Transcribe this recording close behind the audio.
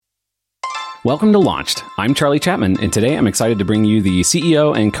Welcome to Launched. I'm Charlie Chapman, and today I'm excited to bring you the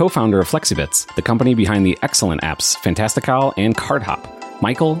CEO and co-founder of Flexibits, the company behind the excellent apps Fantastical and CardHop,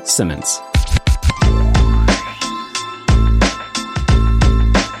 Michael Simmons.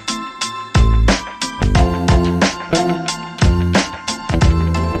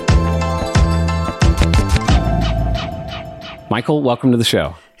 Michael, welcome to the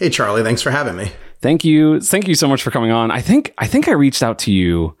show. Hey, Charlie. Thanks for having me. Thank you. Thank you so much for coming on. I think I reached out to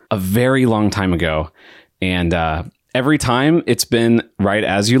you a very long time ago, and every time it's been right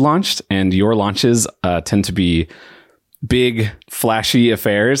as you launched, and your launches tend to be big, flashy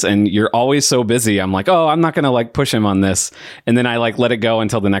affairs, and you're always so busy. I'm like, oh, I'm not going to push him on this, and then I let it go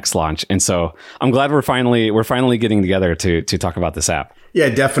until the next launch. And so I'm glad we're finally getting together to talk about this app. Yeah,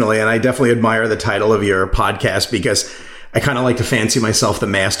 definitely. And I definitely admire the title of your podcast because I kind of like to fancy myself the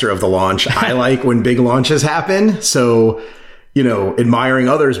master of the launch. I like when big launches happen. So, admiring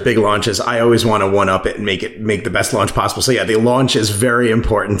others' big launches, I always want to one-up it and make the best launch possible. So yeah, the launch is very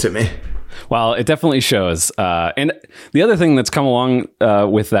important to me. Well, it definitely shows. And the other thing that's come along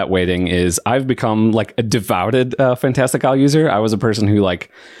with that waiting is I've become a devoted Fantastical user. I was a person who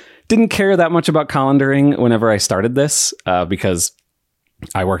didn't care that much about calendaring whenever I started this because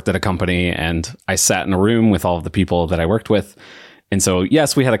I worked at a company and I sat in a room with all of the people that I worked with. And so,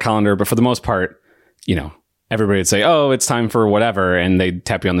 yes, we had a calendar, but for the most part, everybody would say, oh, it's time for whatever. And they'd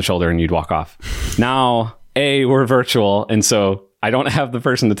tap you on the shoulder and you'd walk off. Now, A, we're virtual. And so I don't have the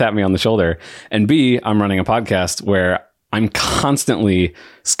person to tap me on the shoulder. And B, I'm running a podcast where I'm constantly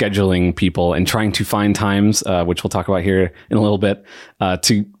scheduling people and trying to find times, which we'll talk about here in a little bit,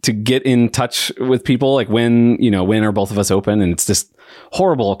 to get in touch with people. When are both of us open? And it's this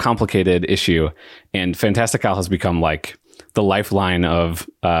horrible, complicated issue. And Fantastical has become the lifeline of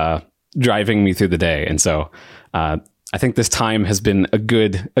driving me through the day. And so I think this time has been a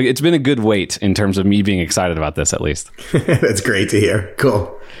good wait in terms of me being excited about this, at least. That's great to hear.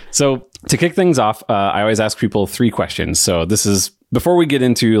 Cool. So to kick things off, I always ask people 3 questions. So this is, before we get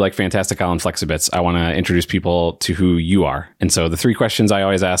into Fantastical and Flexibits, I want to introduce people to who you are. And so the 3 questions I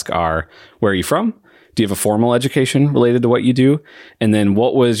always ask are, where are you from? Do you have a formal education related to what you do? And then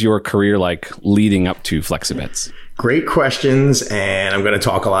what was your career leading up to Flexibits? Great questions, and I'm going to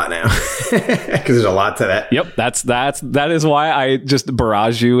talk a lot now because there's a lot to that. Yep, that is why I just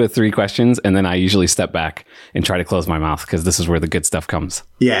barrage you with 3 questions, and then I usually step back and try to close my mouth because this is where the good stuff comes.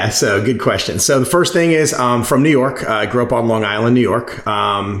 Yeah, so good question. So the first thing is from New York. I grew up on Long Island, New York,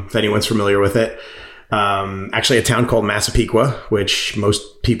 if anyone's familiar with it. Actually a town called Massapequa, which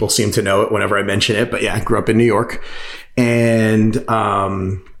most people seem to know it whenever I mention it. But yeah, I grew up in New York. And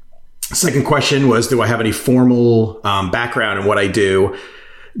second question was, do I have any formal background in what I do?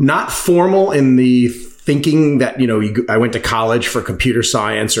 Not formal in the thinking that, I went to college for computer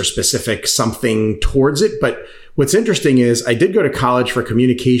science or specific something towards it. But what's interesting is I did go to college for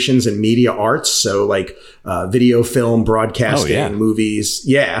communications and media arts. So video, film, broadcasting, movies.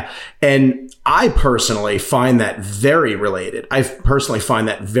 Yeah. And I personally find that very related. I personally find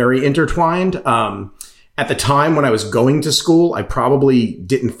that very intertwined. At the time when I was going to school, I probably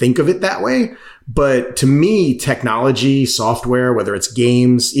didn't think of it that way. But to me, technology, software, whether it's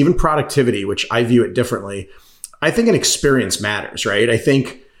games, even productivity, which I view it differently, I think an experience matters, right? I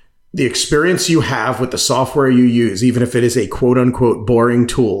think the experience you have with the software you use, even if it is a quote unquote boring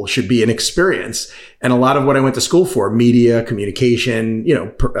tool, should be an experience. And a lot of what I went to school for, media, communication,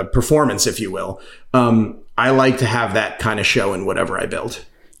 performance, if you will. I like to have that kind of show in whatever I build.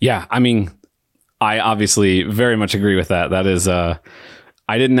 Yeah. I mean, I obviously very much agree with that. That is, I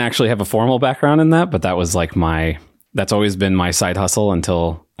didn't actually have a formal background in that, but that was that's always been my side hustle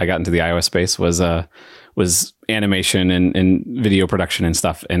until I got into the iOS space was animation and video production and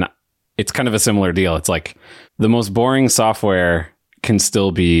stuff. And it's kind of a similar deal. It's the most boring software can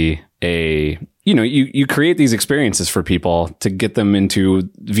still be you create these experiences for people to get them into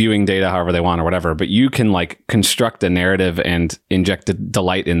viewing data however they want or whatever, but you can construct a narrative and inject a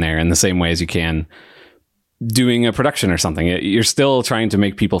delight in there in the same way as you can doing a production or something. You're still trying to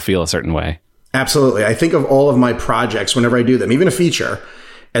make people feel a certain way. Absolutely. I think of all of my projects whenever I do them, even a feature,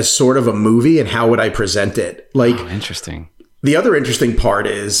 as sort of a movie and how would I present it? Interesting. The other interesting part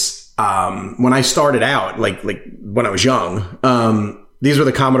is when I started out, when I was young, these were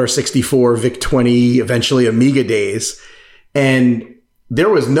the Commodore 64, VIC-20, eventually Amiga days. And there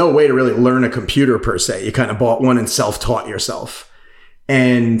was no way to really learn a computer per se. You kind of bought one and self-taught yourself.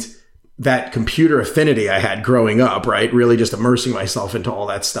 And that computer affinity I had growing up, right? Really just immersing myself into all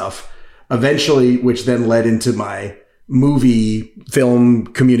that stuff. Eventually, which then led into my movie film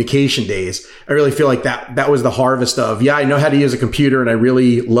communication days. I really feel like that was the harvest of, yeah, I know how to use a computer and I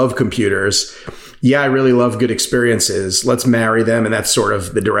really love computers. Yeah, I really love good experiences. Let's marry them. And that's sort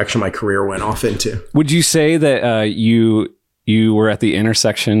of the direction my career went off into. Would you say that you were at the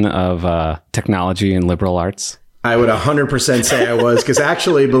intersection of technology and liberal arts? I would 100% say I was, because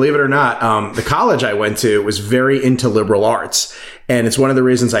actually, believe it or not, the college I went to was very into liberal arts. And it's one of the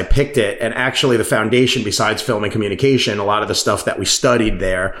reasons I picked it. And actually, the foundation, besides film and communication, a lot of the stuff that we studied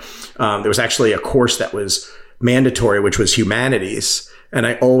there was actually a course that was mandatory, which was humanities. And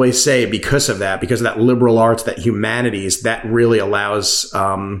I always say, because of that liberal arts, that humanities, that really allows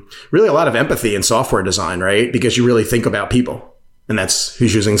really a lot of empathy in software design, right? Because you really think about people. And that's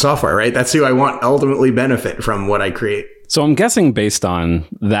who's using software, right? That's who I want ultimately benefit from what I create. So I'm guessing based on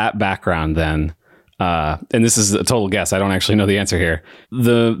that background then, and this is a total guess, I don't actually know the answer here,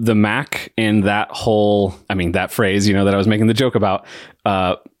 the Mac and that whole, that phrase, that I was making the joke about,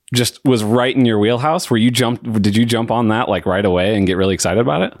 just was right in your wheelhouse. Did you jump on that like right away and get really excited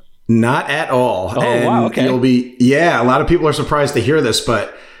about it? Not at all. Oh, and wow. Okay. A lot of people are surprised to hear this,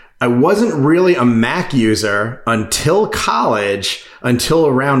 but I wasn't really a Mac user until college, until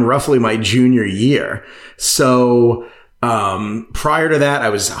around roughly my junior year. So prior to that, I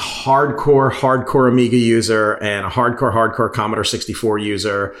was a hardcore Amiga user and a hardcore Commodore 64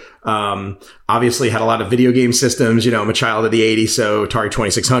 user. Obviously had a lot of video game systems. I'm a child of the 80s, so Atari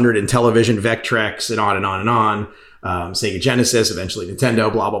 2600 and Television, Vectrex, and on and on and on. Sega Genesis, eventually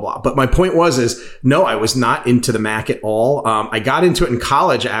Nintendo, blah, blah, blah. But my point was, no, I was not into the Mac at all. I got into it in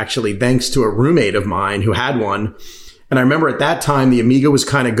college, actually, thanks to a roommate of mine who had one. And I remember at that time, the Amiga was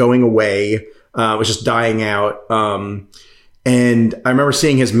kind of going away, was just dying out. And I remember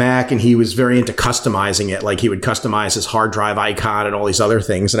seeing his Mac, and he was very into customizing it. Like, he would customize his hard drive icon and all these other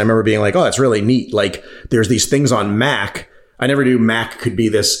things. And I remember being like, oh, that's really neat. Like, there's these things on Mac. I never knew Mac could be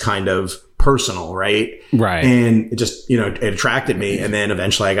this kind of personal, right? Right. And it just, it attracted me. And then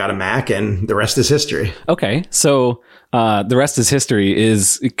eventually I got a Mac, and the rest is history. Okay. So the rest is history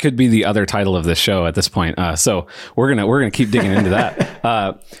it could be the other title of this show at this point. So we're gonna keep digging into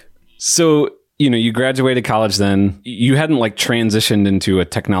that. So you graduated college, then you hadn't like transitioned into a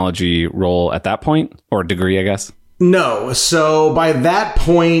technology role at that point, or degree, I guess. No. So by that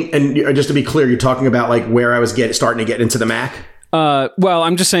point, and just to be clear, you're talking about like where I was starting to get into the Mac? Well,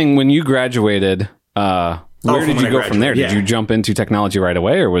 I'm just saying, when you graduated, where did you go from there? Did you jump into technology right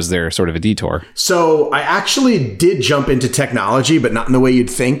away, or was there sort of a detour? So I actually did jump into technology, but not in the way you'd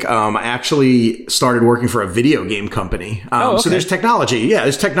think. I actually started working for a video game company. So there's technology. Yeah,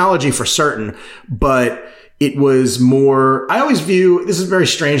 there's technology for certain, but it was more, I always view, this is very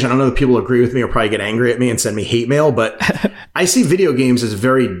strange. I don't know if people agree with me or probably get angry at me and send me hate mail, but I see video games as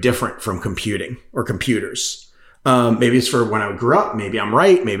very different from computing or computers. Maybe it's for when I grew up. Maybe I'm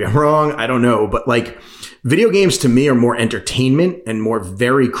right. Maybe I'm wrong. I don't know. But like, video games to me are more entertainment and more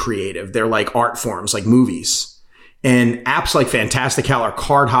very creative. They're like art forms, like movies. And apps like Fantastical or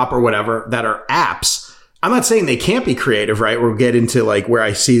Card Hop or whatever that are apps. I'm not saying they can't be creative, right? We'll get into like where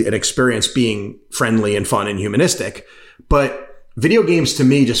I see an experience being friendly and fun and humanistic. But video games to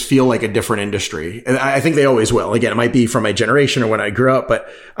me just feel like a different industry. And I think they always will. Again, it might be from my generation or when I grew up, but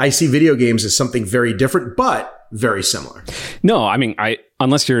I see video games as something very different, but very similar. No,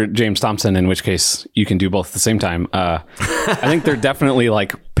 unless you're James Thompson, in which case you can do both at the same time. I think they're definitely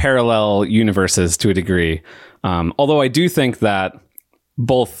like parallel universes to a degree. Although I do think that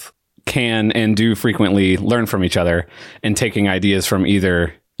both can and do frequently learn from each other, and taking ideas from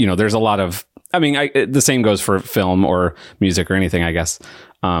either, there's a lot of, the same goes for film or music or anything, I guess.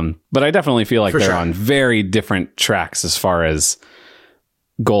 But I definitely feel like they're on very different tracks as far as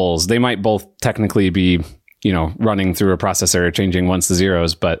goals. They might both technically be, running through a processor, changing ones to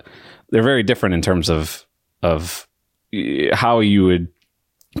zeros, but they're very different in terms of how you would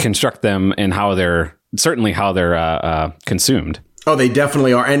construct them and how they're consumed. Oh, they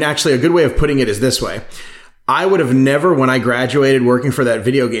definitely are. And actually, a good way of putting it is this way. I would have never, when I graduated working for that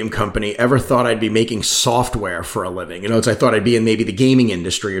video game company, ever thought I'd be making software for a living. I thought I'd be in maybe the gaming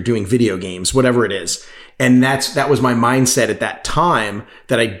industry or doing video games, whatever it is. And that was my mindset at that time,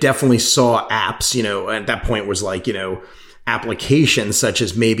 that I definitely saw apps, at that point was like, applications such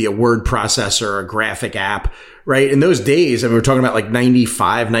as maybe a word processor or a graphic app, right? In those days, we're talking about like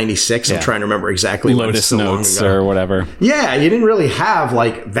 95, 96. Yeah. I'm trying to remember exactly. Lotus Notes or whatever. Yeah, you didn't really have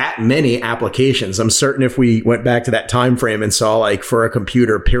like that many applications. I'm certain if we went back to that time frame and saw like for a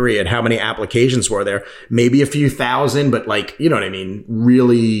computer period, how many applications were there? Maybe a few thousand, but like,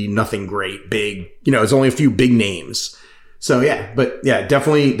 really nothing great, big, it's only a few big names. So yeah, but yeah,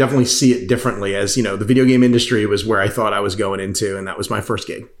 definitely see it differently as, you know, the video game industry was where I thought I was going into, and that was my first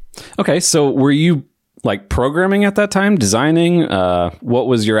gig. Okay. So were you like programming at that time, designing? What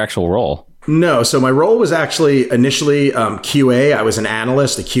was your actual role? No. So my role was actually initially QA. I was an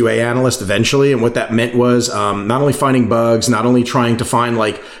analyst, a QA analyst eventually. And what that meant was not only finding bugs, not only trying to find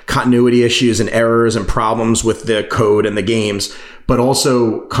like continuity issues and errors and problems with the code and the games, but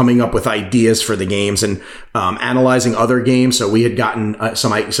also coming up with ideas for the games and analyzing other games. So we had gotten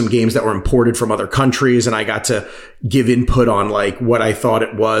some games that were imported from other countries, and I got to give input on like what I thought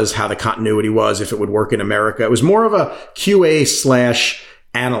it was, how the continuity was, if it would work in America. It was more of a QA/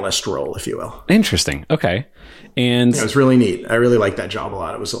 analyst role, if you will. Interesting. Okay. And it was really neat. I really liked that job a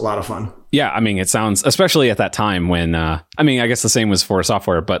lot. It was a lot of fun. Yeah. I mean, it sounds, especially at that time when, I mean, I guess the same was for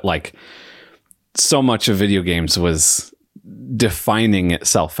software, but like so much of video games was defining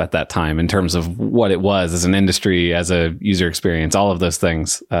itself at that time in terms of what it was as an industry, as a user experience, all of those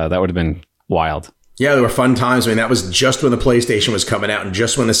things. That would have been wild. Yeah, there were fun times. I mean, that was just when the PlayStation was coming out and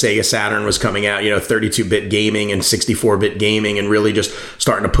just when the Sega Saturn was coming out, you know, 32-bit gaming and 64-bit gaming, and really just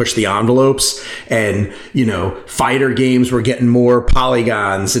starting to push the envelopes. And, you know, fighter games were getting more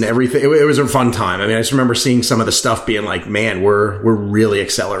polygons and everything. It was a fun time. I mean, I just remember seeing some of the stuff being like, man, we're really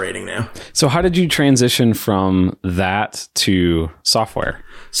accelerating now. So how did you transition from that to software?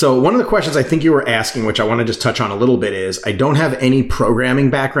 So one of the questions I think you were asking, which I want to just touch on a little bit, is I don't have any programming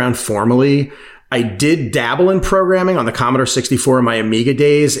background formally. I did dabble in programming on the Commodore 64 in my Amiga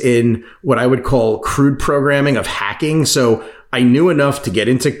days in what I would call crude programming of hacking. So I knew enough to get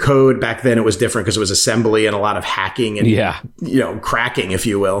into code. Back then it was different because it was assembly and a lot of hacking and, you know, cracking, if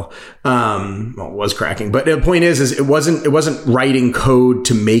you will. Well, it was cracking. But the point is it wasn't writing code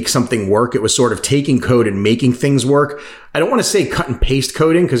to make something work. It was sort of taking code and making things work. I don't want to say cut and paste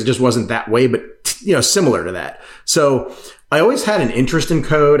coding because it just wasn't that way, but, you know, similar to that. So I always had an interest in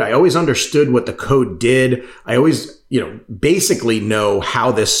code. I always understood what the code did. I always, you know, basically know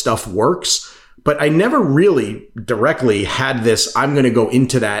how this stuff works, but I never really directly had this, I'm going to go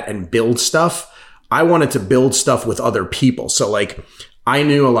into that and build stuff. I wanted to build stuff with other people. So like I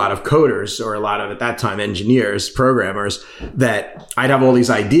knew a lot of coders, or a lot of, at that time, engineers, programmers, that I'd have all these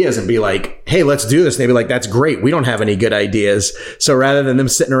ideas and be like, hey, let's do this. And they'd be like, that's great. We don't have any good ideas. So rather than them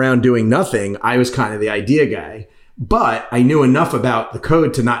sitting around doing nothing, I was kind of the idea guy. But I knew enough about the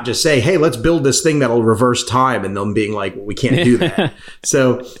code to not just say, hey, let's build this thing that'll reverse time, and them being like, well, we can't do that.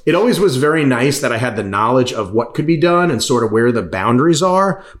 So it always was very nice that I had the knowledge of what could be done and sort of where the boundaries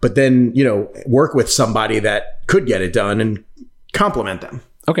are, but then, you know, work with somebody that could get it done and complement them.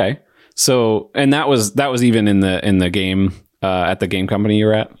 Okay. So, and that was even in the game, at the game company you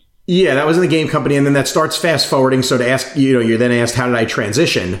were at? Yeah, that was in the game company. And then that starts fast forwarding. So to ask, you know, you're then asked, how did I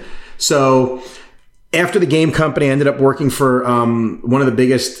transition? So after the game company, I ended up working for one of the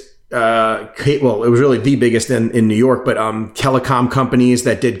biggest, well, it was really the biggest in New York, but telecom companies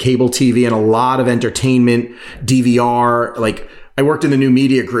that did cable TV and a lot of entertainment, DVR. Like I worked in the new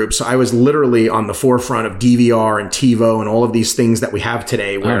media group, so I was literally on the forefront of DVR and TiVo and all of these things that we have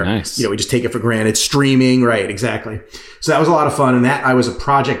today where, you know, we just take it for granted. Streaming, right, exactly. So that was a lot of fun. And that I was a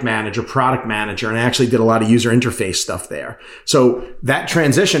project manager, product manager, and I actually did a lot of user interface stuff there. So that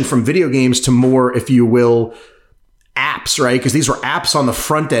transition from video games to more, if you will, apps, right? Because these were apps on the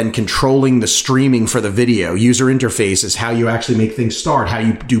front end controlling the streaming for the video. User interfaces, how you actually make things start, how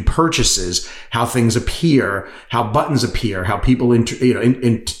you do purchases, how things appear, how buttons appear, how people interpret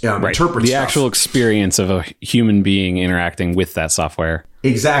the stuff. Actual experience of a human being interacting with that software.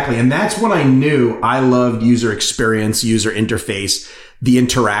 Exactly. And that's when I knew I loved user experience, user interface, the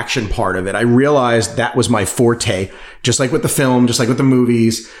interaction part of it. I realized that was my forte, just like with the film, just like with the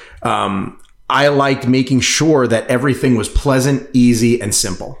movies. I liked making sure that everything was pleasant, easy, and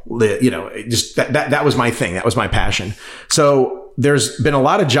simple. You know, just that was my thing. That was my passion. So there's been a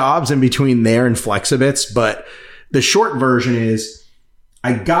lot of jobs in between there and Flexibits, but the short version is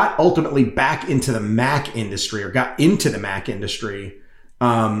I got ultimately back into the Mac industry, or got into the Mac industry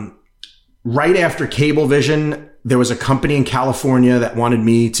right after Cablevision. There was a company in California that wanted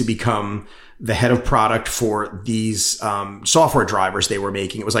me to become the head of product for these software drivers they were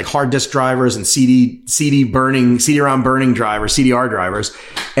making. It was like hard disk drivers and CD-ROM burning drivers, CDR drivers.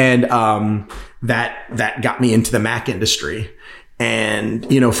 And that got me into the Mac industry. And,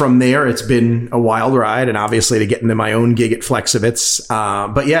 from there, it's been a wild ride, and obviously to get into my own gig at Flexibits.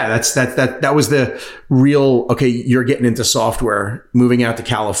 But yeah, that was the real, okay, you're getting into software, moving out to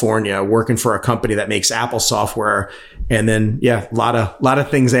California, working for a company that makes Apple software. And then, yeah, a lot of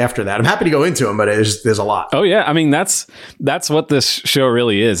things after that. I'm happy to go into them, but there's a lot. Oh yeah. I mean, that's what this show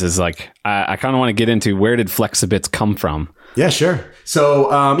really is like, I kind of want to get into where did Flexibits come from? Yeah, sure. So,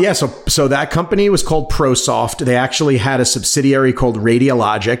 so that company was called ProSoft. They actually had a subsidiary called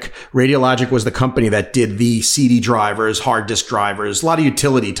Radiologic. Radiologic was the company that did the CD drivers, hard disk drivers, a lot of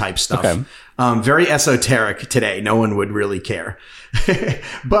utility type stuff. Okay. Very esoteric today. No one would really care.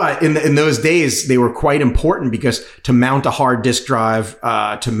 But in those days, they were quite important because to mount a hard disk drive,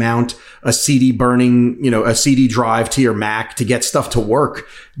 to mount a CD burning, a CD drive to your Mac, to get stuff to work,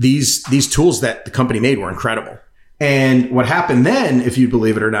 these tools that the company made were incredible. And what happened then, if you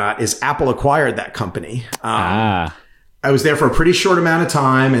believe it or not, is Apple acquired that company. I was there for a pretty short amount of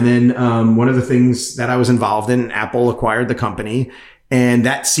time. And then one of the things that I was involved in, Apple acquired the company. And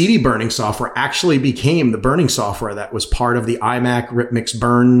that CD burning software actually became the burning software that was part of the iMac, RipMix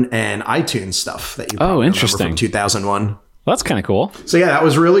Burn, and iTunes stuff that you probably remember from 2001. Well, that's kind of cool. So yeah, that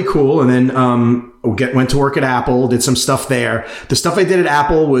was really cool. And then went to work at Apple, did some stuff there. The stuff I did at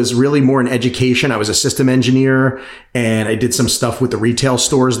Apple was really more in education. I was a system engineer, and I did some stuff with the retail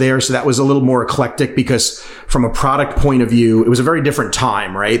stores there. So that was a little more eclectic because from a product point of view, it was a very different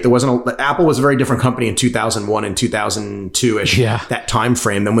time, right? Apple was a very different company in 2001 and 2002-ish, that time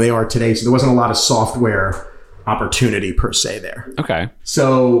frame than they are today. So there wasn't a lot of software opportunity per se there. Okay.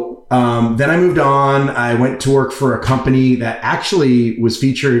 So then I moved on. I went to work for a company that actually was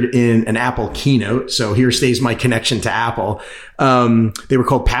featured in an Apple keynote. So here stays my connection to Apple. They were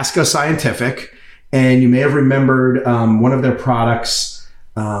called Pasco Scientific, and you may have remembered one of their products.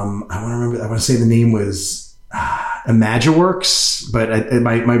 I want to say the name was ImagiWorks, but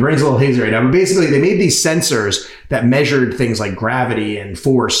my brain's a little hazy right now. But basically, they made these sensors that measured things like gravity and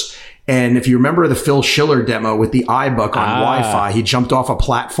force. And if you remember the Phil Schiller demo with the iBook on Wi-Fi, he jumped off a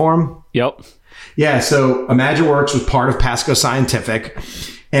platform. Yep. Yeah. So ImagiWorks was part of Pasco Scientific.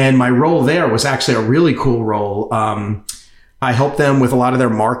 And my role there was actually a really cool role. I helped them with a lot of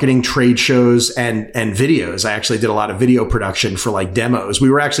their marketing, trade shows, and videos. I actually did a lot of video production for like demos. We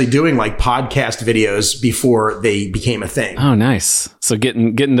were actually doing like podcast videos before they became a thing. Oh, nice. So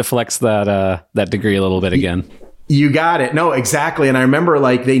getting to flex that degree a little bit again. You got it. No, exactly. And I remember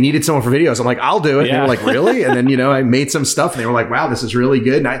like they needed someone for videos. I'm like, I'll do it. Yeah. And they were like, really? And then, I made some stuff and they were like, wow, this is really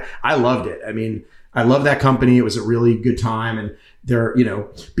good. And I loved it. I mean, I love that company. It was a really good time. And they're,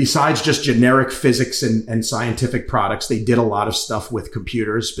 besides just generic physics and scientific products, they did a lot of stuff with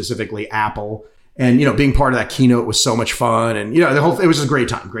computers, specifically Apple. And, being part of that keynote was so much fun. And, it was just a great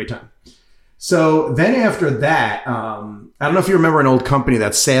time. So then after that, I don't know if you remember an old company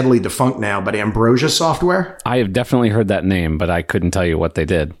that's sadly defunct now, but Ambrosia Software. I have definitely heard that name, but I couldn't tell you what they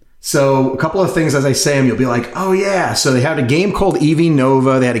did. So a couple of things as I say them, you'll be like, oh yeah. So they had a game called EV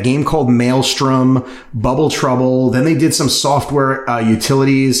Nova. They had a game called Maelstrom, Bubble Trouble. Then they did some software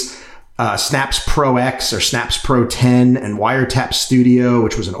utilities, Snaps Pro X or Snaps Pro 10 and Wiretap Studio,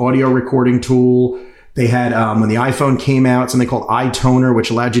 which was an audio recording tool. They had, when the iPhone came out, something called iToner, which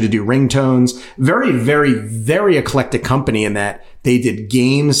allowed you to do ringtones. Very, very, very eclectic company in that they did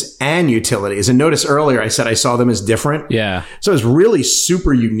games and utilities. And notice earlier I said I saw them as different. Yeah. So it's really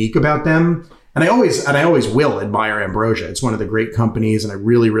super unique about them. And I always will admire Ambrosia. It's one of the great companies. And I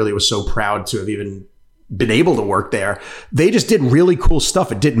really, really was so proud to have even been able to work there. They just did really cool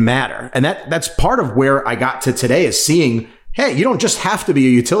stuff. It didn't matter. And that's part of where I got to today is seeing, hey, you don't just have to be a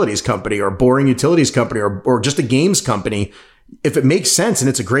utilities company or a boring utilities company or just a games company. If it makes sense and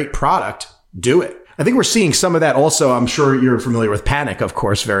it's a great product, do it. I think we're seeing some of that also. I'm sure you're familiar with Panic, of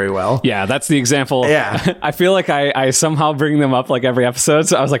course, very well. Yeah, that's the example. Yeah. I feel like I somehow bring them up like every episode.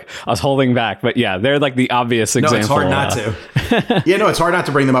 So I was holding back. But yeah, they're like the obvious example. No, it's hard not to. Yeah, no, it's hard not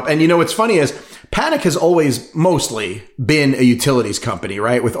to bring them up. And what's funny is Panic has always mostly been a utilities company,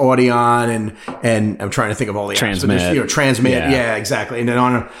 right? With Audion and I'm trying to think of all the Transmit. Apps. Transmit. Yeah, exactly. And then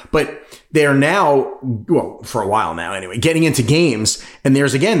on. But they're now, well, for a while now anyway, getting into games. And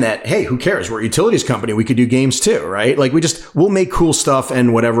there's again that, hey, who cares? We're a utilities company. We could do games too, right? Like we'll make cool stuff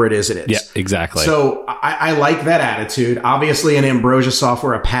and whatever it is, it is. Yeah, exactly. So I like that attitude. Obviously an Ambrosia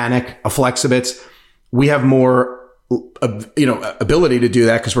Software, a Panic, a Flexibits, we have more ability to do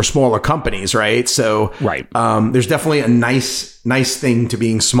that because we're smaller companies, right? So right. There's definitely a nice thing to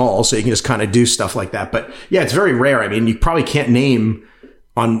being small. So you can just kind of do stuff like that. But yeah, it's very rare. I mean, you probably can't name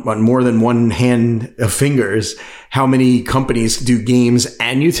on more than one hand of fingers how many companies do games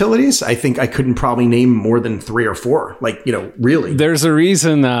and utilities. I think I couldn't probably name more than 3 or 4. Like, really. There's a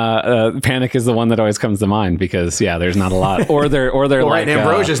reason Panic is the one that always comes to mind because there's not a lot. Or they're well, like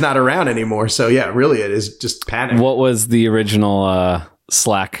Ambrosia's not around anymore. So yeah, really it is just Panic. What was the original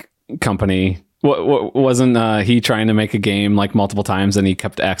Slack company? What wasn't he trying to make a game like multiple times and he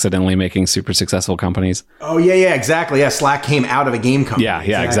kept accidentally making super successful companies? Oh yeah, exactly. Yeah, Slack came out of a game company.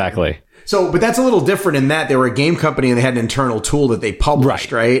 Yeah, exactly. So, but that's a little different in that they were a game company and they had an internal tool that they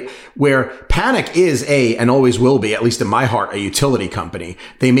published, right? Where Panic is and always will be, at least in my heart, a utility company.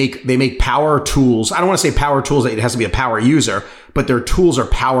 They make power tools. I don't want to say power tools that it has to be a power user, but their tools are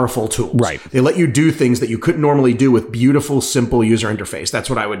powerful tools. Right. They let you do things that you couldn't normally do with beautiful, simple user interface. That's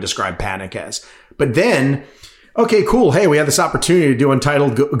what I would describe Panic as. But then, okay, cool. Hey, we have this opportunity to do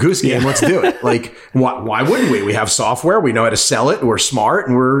Untitled Goose Game. Let's do it. Like, why wouldn't we? We have software. We know how to sell it. We're smart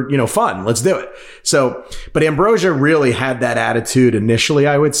and we're, fun. Let's do it. So, but Ambrosia really had that attitude initially,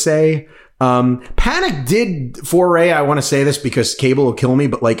 I would say. Panic did foray, I want to say this because Cable will kill me,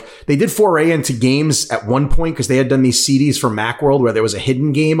 but like they did foray into games at one point because they had done these CDs for Macworld where there was a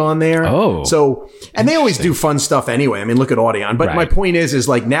hidden game on there. Oh. So, and they always do fun stuff anyway. I mean, look at Audion. But my point is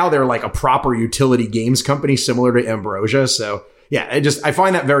like now they're like a proper utility games company similar to Ambrosia. So yeah, I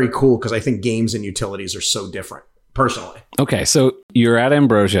find that very cool because I think games and utilities are so different personally. Okay. So you're at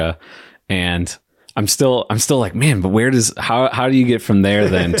Ambrosia and I'm still like, man, but how do you get from there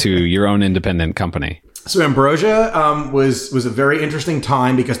then to your own independent company? So Ambrosia was a very interesting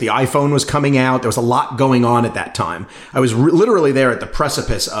time because the iPhone was coming out. There was a lot going on at that time. I was literally there at the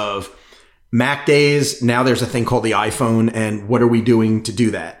precipice of Mac days. Now there's a thing called the iPhone, and what are we doing to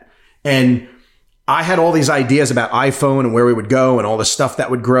do that? And I had all these ideas about iPhone and where we would go and all the stuff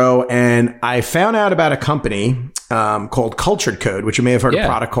that would grow. And I found out about a company called Cultured Code, which you may have heard of, a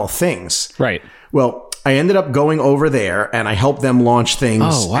product called Things. Right. Well, I ended up going over there and I helped them launch Things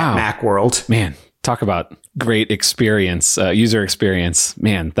at Macworld. Man, talk about great experience, user experience.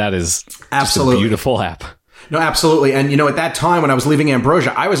 Man, that is absolutely just a beautiful app. No, absolutely. And, at that time when I was leaving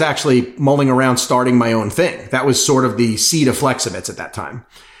Ambrosia, I was actually mulling around starting my own thing. That was sort of the seed of Flexibits at that time.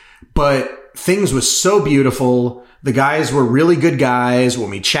 But Things was so beautiful. The guys were really good guys. When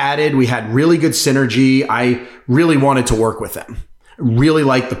we chatted, we had really good synergy. I really wanted to work with them. Really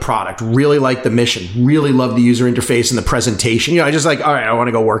liked the product, really liked the mission, really loved the user interface and the presentation. I just all right, I want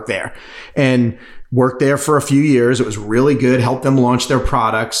to go work there and worked there for a few years. It was really good. Helped them launch their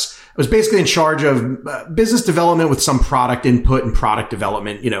products. I was basically in charge of business development with some product input and product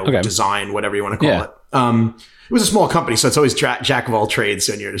development, design, whatever you want to call it. It was a small company, so it's always jack of all trades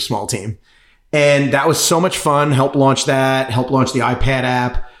when you're in a small team. And that was so much fun. Helped launch that, helped launch the iPad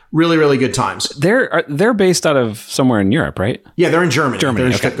app. Really, really good times. They're based out of somewhere in Europe, right? Yeah, they're in Germany. They're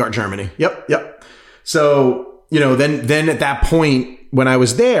in Stuttgart, Germany. Yep. So, then at that point, when I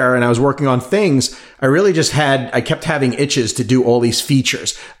was there and I was working on Things, I kept having itches to do all these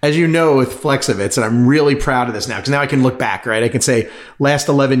features. As you know, with Flexibits, and I'm really proud of this now, because now I can look back, right? I can say last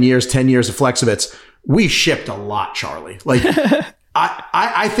 11 years, 10 years of Flexibits, we shipped a lot, Charlie. Like,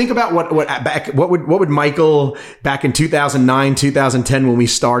 I think about what would Michael back in 2009, 2010 when we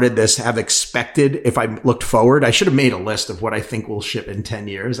started this have expected if I looked forward. I should have made a list of what I think will ship in 10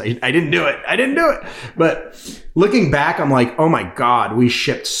 years. I didn't do it. But looking back, I'm like, oh my God, we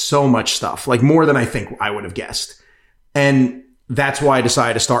shipped so much stuff, like more than I think I would have guessed. And that's why I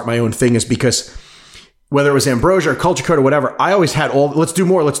decided to start my own thing, is because whether it was Ambrosia or Culture Code or whatever, I always had let's do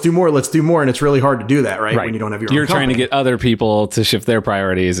more. And it's really hard to do that, right? When you don't have your own company. You're trying to get other people to shift their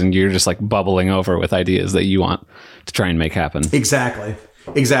priorities and you're just like bubbling over with ideas that you want to try and make happen. Exactly.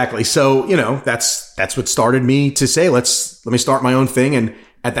 So, that's what started me to say, let me start my own thing. And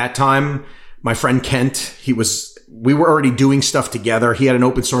at that time, my friend Kent, we were already doing stuff together. He had an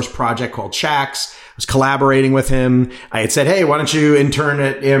open source project called Shax. I was collaborating with him. I had said, hey, why don't you intern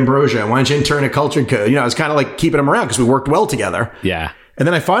at Ambrosia? Why don't you intern at Cultured Code? I was kind of like keeping him around because we worked well together. Yeah. And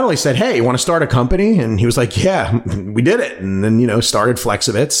then I finally said, hey, you want to start a company? And he was like, yeah, we did it. And then, started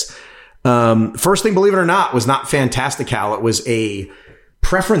Flexibits. First thing, believe it or not, was not Fantastical. It was a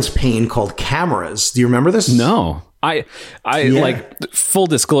preference pane called Cameras. Do you remember this? No. I like, full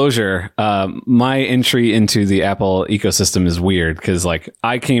disclosure, my entry into the Apple ecosystem is weird because like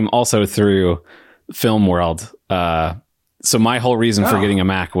I came also through Film World. So my whole reason for getting a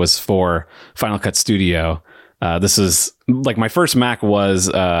Mac was for Final Cut Studio. This is like my first Mac was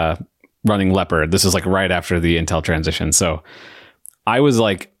running Leopard. This is like right after the Intel transition. So I was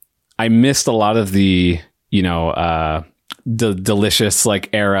like, I missed a lot of the, the delicious like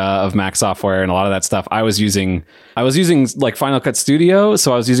era of Mac software and a lot of that stuff, I was using like Final Cut Studio.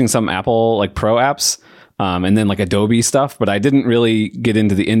 So I was using some Apple like Pro apps, and then like Adobe stuff, but I didn't really get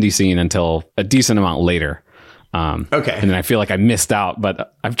into the indie scene until a decent amount later. Okay. And then I feel like I missed out,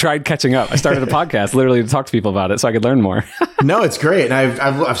 but I've tried catching up. I started a podcast literally to talk to people about it so I could learn more. No, it's great. And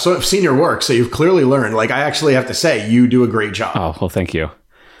I've seen your work. So you've clearly learned. Like, I actually have to say, you do a great job. Oh, well, thank you.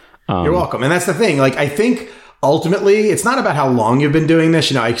 You're welcome. And that's the thing. Like, I think ultimately it's not about how long you've been doing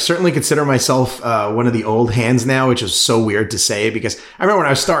this. You know, I certainly consider myself one of the old hands now, which is so weird to say because I remember when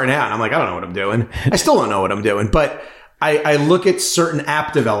I was starting out and I'm like, I don't know what I'm doing. I still don't know what I'm doing, but I look at certain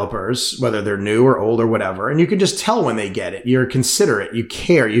app developers, whether they're new or old or whatever, and you can just tell when they get it. You're considerate. You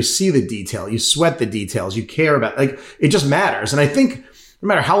care. You see the detail. You sweat the details. You care about, like, it just matters. And I think no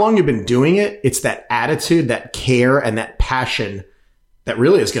matter how long you've been doing it, it's that attitude, that care, and that passion that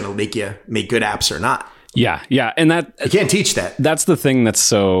really is going to make you make good apps or not. Yeah. Yeah. And that you can't teach that. That's the thing that's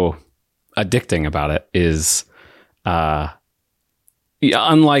so addicting about it is,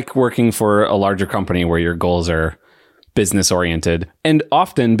 unlike working for a larger company where your goals are business oriented, and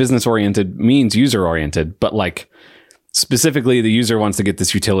often business oriented means user oriented, but like specifically the user wants to get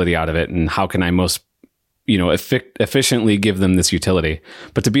this utility out of it. And how can I most, efficiently give them this utility?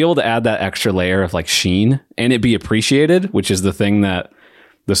 But to be able to add that extra layer of like sheen and it be appreciated, which is the thing that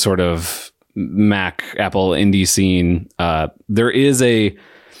the sort of Mac, Apple indie scene, there is a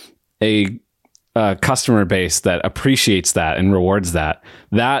customer base that appreciates that and rewards that.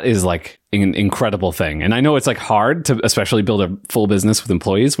 That is like an incredible thing. And I know it's like hard to especially build a full business with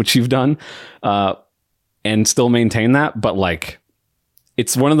employees, which you've done, and still maintain that. But like,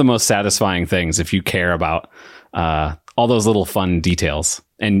 it's one of the most satisfying things if you care about all those little fun details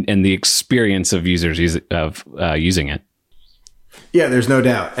and the experience of users using it. Yeah, there's no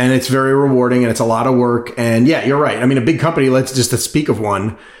doubt. And it's very rewarding and it's a lot of work. And yeah, you're right. I mean, a big company, let's just speak of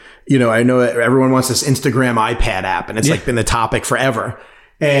one. I know that everyone wants this Instagram iPad app, and it's like been the topic forever.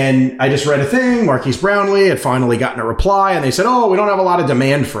 And I just read a thing, Marquise Brownlee had finally gotten a reply, and they said, oh, we don't have a lot of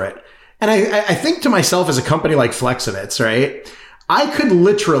demand for it. And I think to myself, as a company like Flexibits, right? I could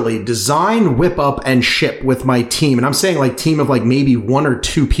literally design, whip up, and ship with my team. And I'm saying like team of like maybe 1 or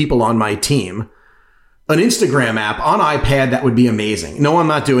 2 people on my team. An Instagram app on iPad that would be amazing. No, I'm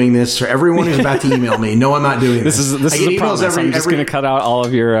not doing this. For everyone who's about to email me, no, I'm not doing this. This is a problem. I'm just going to cut out all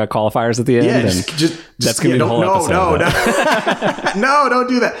of your qualifiers at the end. Yeah, that's going to be the whole episode. No, don't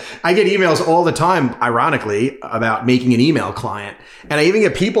do that. I get emails all the time, ironically, about making an email client. And I even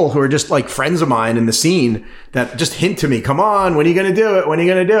get people who are just like friends of mine in the scene that just hint to me, come on, when are you going to do it? When are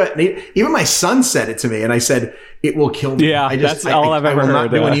you going to do it? And even my son said it to me, and I said, it will kill me. Yeah, that's all I've ever heard. I will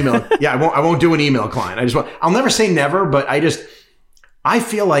not do an email. Yeah, I won't do an email client. I'll never say never, but I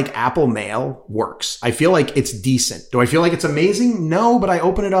feel like Apple Mail works. I feel like it's decent. Do I feel like it's amazing? No, but I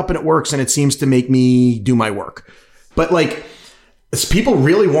open it up and it works, and it seems to make me do my work. But like, people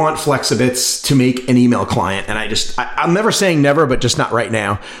really want Flexibits to make an email client, and I'm never saying never, but just not right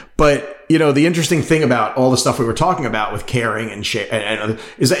now. But the interesting thing about all the stuff we were talking about with caring and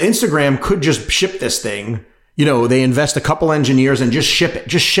is that Instagram could just ship this thing. They invest a couple engineers and just ship it.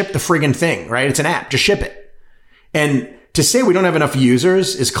 Just ship the friggin' thing, right? It's an app. Just ship it. And to say we don't have enough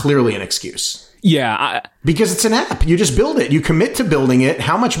users is clearly an excuse. Yeah. Because it's an app. You just build it. You commit to building it.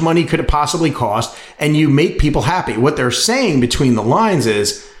 How much money could it possibly cost? And you make people happy. What they're saying between the lines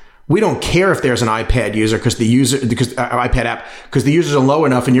is, we don't care if there's an iPad user because iPad app, because the users are low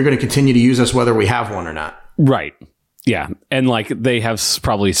enough and you're going to continue to use us whether we have one or not. Right. Yeah. And like, they have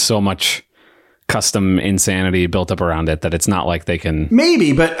probably so much custom insanity built up around it that it's not like they can...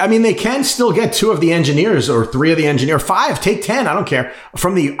 Maybe, but I mean, they can still get 2 of the engineers or 3 of the engineers, 5, take 10, I don't care,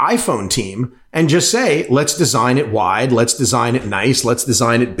 from the iPhone team and just say, let's design it wide, let's design it nice, let's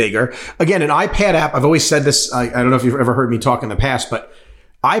design it bigger. Again, an iPad app, I've always said this, I don't know if you've ever heard me talk in the past, but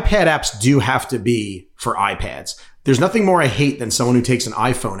iPad apps do have to be for iPads. There's nothing more I hate than someone who takes an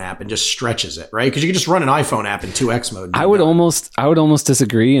iPhone app and just stretches it, right? Because you can just run an iPhone app in 2x mode. I would almost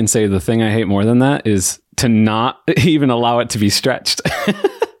disagree and say the thing I hate more than that is to not even allow it to be stretched.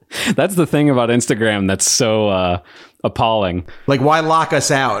 That's the thing about Instagram that's so appalling. Like, why lock us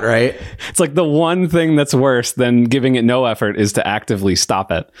out, right? It's like the one thing that's worse than giving it no effort is to actively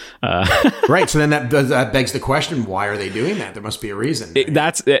stop it. Right. So then that begs the question, why are they doing that? There must be a reason. Right?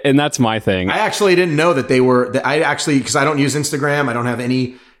 That's my thing. I actually didn't know that they were, because I don't use Instagram. I don't have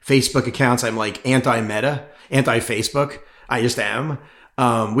any Facebook accounts. I'm like anti-Meta, anti-Facebook. I just am.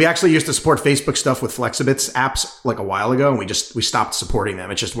 We actually used to support Facebook stuff with Flexibits apps like a while ago, and we stopped supporting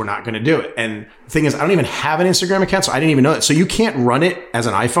them. It's just, we're not going to do it. And the thing is, I don't even have an Instagram account, so I didn't even know that. So you can't run it as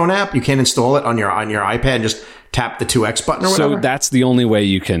an iPhone app. You can't install it on your iPad and just tap the 2X button or whatever. So that's the only way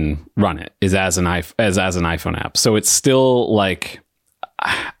you can run it is as an iPhone app. So it's still like,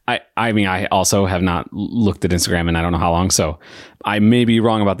 I mean, I also have not looked at Instagram in I don't know how long, so I may be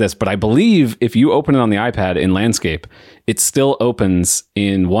wrong about this, but I believe if you open it on the iPad in landscape, it still opens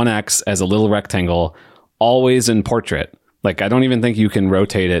in 1X as a little rectangle, always in portrait. Like, I don't even think you can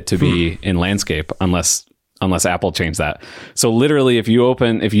rotate it to be in landscape unless Apple changed that. So literally, if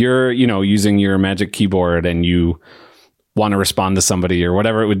you're, using your Magic Keyboard and you want to respond to somebody or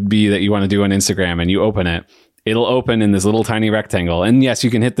whatever it would be that you want to do on Instagram and you open it, it'll open in this little tiny rectangle. And yes,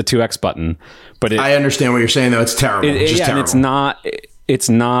 you can hit the 2X button, but I understand what you're saying, though. It's terrible. It's terrible. And it's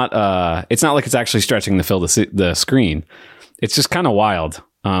not like it's actually stretching to fill the screen. It's just kind of wild.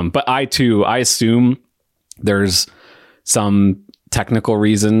 But I assume there's some technical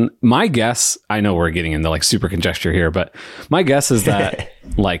reason. My guess, I know we're getting into like super conjecture here, but my guess is that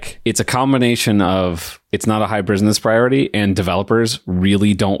like it's a combination of it's not a high business priority and developers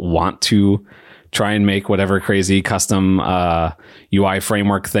really don't want to try and make whatever crazy custom UI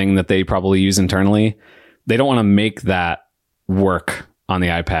framework thing that they probably use internally. They don't want to make that work on the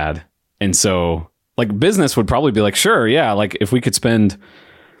iPad. And so like business would probably be like, sure, yeah, like if we could spend,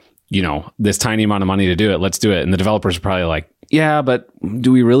 this tiny amount of money to do it, let's do it. And the developers are probably like, yeah, but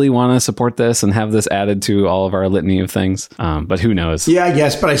do we really want to support this and have this added to all of our litany of things? But who knows? Yeah, I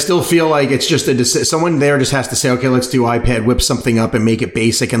guess. But I still feel like it's just someone there just has to say, okay, let's do iPad, whip something up and make it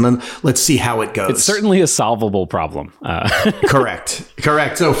basic. And then let's see how it goes. It's certainly a solvable problem. Correct.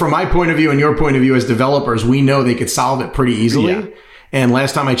 So from my point of view and your point of view as developers, we know they could solve it pretty easily. Yeah. And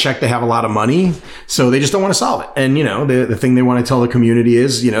last time I checked, they have a lot of money, so they just don't want to solve it. And, the thing they want to tell the community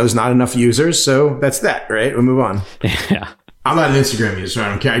is, there's not enough users. So that's that, right? We'll move on. Yeah. I'm not an Instagram user, so I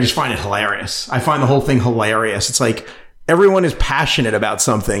don't care. I just find it hilarious. I find the whole thing hilarious. It's like everyone is passionate about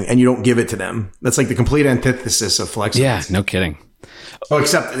something and you don't give it to them. That's like the complete antithesis of Flexibits. Yeah, no kidding. Oh,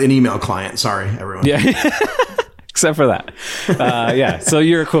 except an email client. Sorry, everyone. Yeah. Except for that. Yeah. So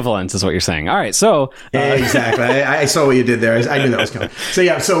your equivalent is what you're saying. All right. So exactly. I saw what you did there. I knew that was coming. So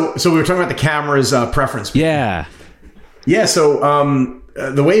yeah. So we were talking about the camera's preference. Yeah. Yeah. So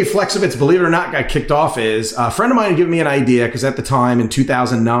the way Flexibits, believe it or not, got kicked off is a friend of mine had given me an idea because at the time in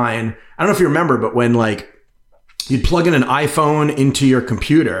 2009, I don't know if you remember, but when like you'd plug in an iPhone into your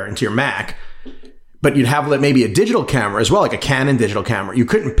computer, into your Mac, but you'd have maybe a digital camera as well, like a Canon digital camera. You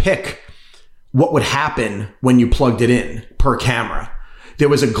couldn't pick what would happen when you plugged it in per camera. There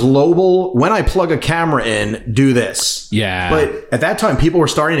was a global, when I plug a camera in, do this. Yeah. But at that time, people were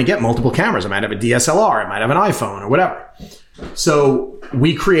starting to get multiple cameras. I might have a DSLR. I might have an iPhone or whatever. So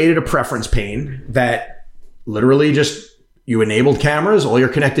we created a preference pane that literally just, you enabled cameras. All your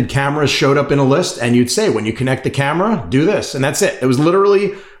connected cameras showed up in a list. And you'd say, when you connect the camera, do this. And that's it. It was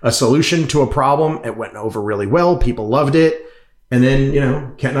literally a solution to a problem. It went over really well. People loved it. And then,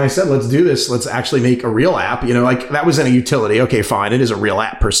 Kent and I said, let's do this. Let's actually make a real app. Like that wasn't a utility. Okay, fine. It is a real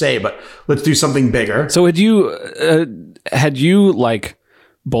app per se, but let's do something bigger. So had you like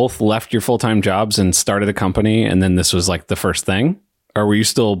both left your full-time jobs and started a company and then this was like the first thing? Or were you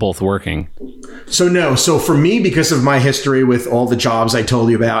still both working? So no. So for me, because of my history with all the jobs I told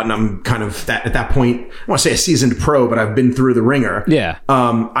you about, and I'm kind of at that point, I want to say a seasoned pro, but I've been through the ringer. Yeah.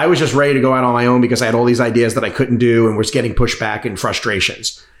 I was just ready to go out on my own because I had all these ideas that I couldn't do and was getting pushback and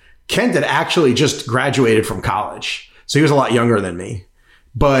frustrations. Kent had actually just graduated from college. So he was a lot younger than me,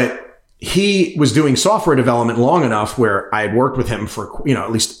 but he was doing software development long enough where I had worked with him for,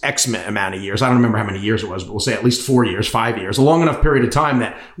 at least X amount of years. I don't remember how many years it was, but we'll say at least 4 years, 5 years, a long enough period of time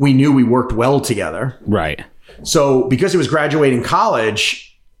that we knew we worked well together. Right. So because he was graduating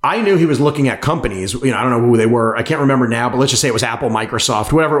college, I knew he was looking at companies. I don't know who they were. I can't remember now, but let's just say it was Apple,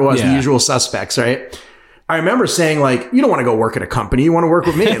 Microsoft, whatever it was, the usual suspects, right? I remember saying like, you don't want to go work at a company. You want to work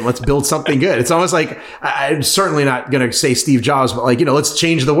with me and let's build something good. It's almost like, I'm certainly not going to say Steve Jobs, but like, let's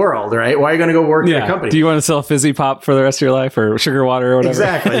change the world, right? Why are you going to go work at a company? Do you want to sell fizzy pop for the rest of your life or sugar water or whatever?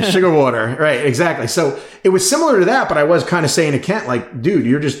 Exactly. Sugar water. Right. Exactly. So it was similar to that, but I was kind of saying to Kent, like, dude,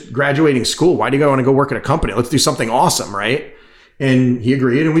 you're just graduating school. Why do you want to go work at a company? Let's do something awesome. Right. And he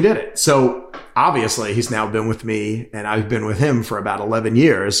agreed and we did it. So obviously he's now been with me and I've been with him for about 11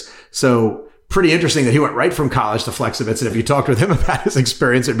 years. So pretty interesting that he went right from college to Flexibits. And if you talked with him about his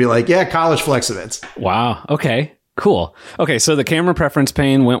experience, it'd be like, yeah, college Flexibits. Wow. Okay, cool. Okay. So the camera preference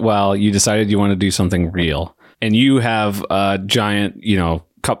pane went well. You decided you want to do something real and you have a giant,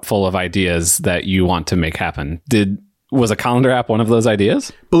 cup full of ideas that you want to make happen. Was a calendar app one of those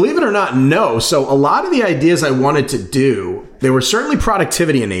ideas? Believe it or not, no. So a lot of the ideas I wanted to do, they were certainly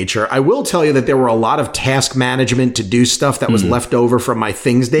productivity in nature. I will tell you that there were a lot of task management to do stuff that was left over from my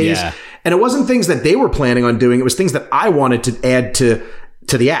things days. Yeah. And it wasn't things that they were planning on doing. It was things that I wanted to add to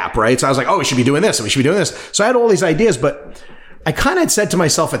the app, right? So I was like, oh, we should be doing this and we should be doing this. So I had all these ideas, but I kind of had said to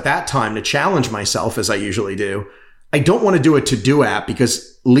myself at that time to challenge myself, as I usually do, I don't want to do a to-do app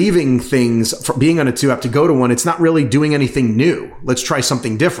because leaving things from being on a to app to go to one, it's not really doing anything new. Let's try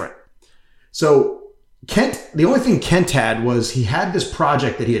something different. So Kent, the only thing Kent had was he had this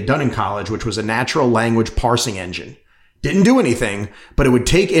project that he had done in college, which was a natural language parsing engine. Didn't do anything, but it would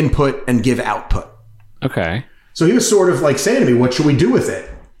take input and give output. Okay. So he was sort of like saying to me, what should we do with it?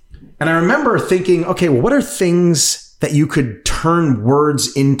 And I remember thinking, okay, well, what are things that you could turn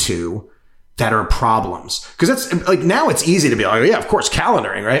words into that are problems? Because that's like, now it's easy to be like, oh, yeah, of course,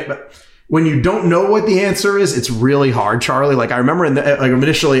 calendaring, right? But when you don't know what the answer is, it's really hard, Charlie. Like I remember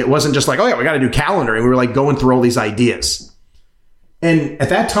initially it wasn't just like, oh yeah, we got to do calendaring. We were like going through all these ideas. And at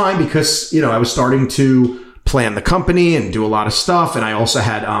that time, because, I was starting to plan the company and do a lot of stuff. And I also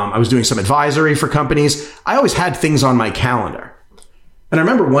had, I was doing some advisory for companies. I always had things on my calendar. And I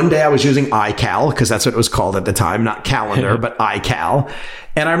remember one day I was using iCal because that's what it was called at the time, not calendar, but iCal.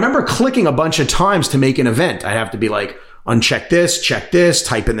 And I remember clicking a bunch of times to make an event. I'd have to be like, uncheck this, check this,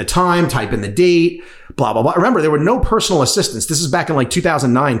 type in the time, type in the date, blah, blah, blah. Remember, there were no personal assistants. This is back in like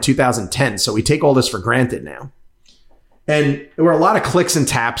 2009, 2010. So we take all this for granted now. And there were a lot of clicks and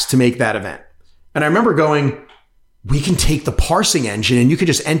taps to make that event. And I remember going, we can take the parsing engine and you could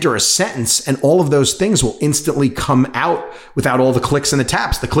just enter a sentence and all of those things will instantly come out without all the clicks and the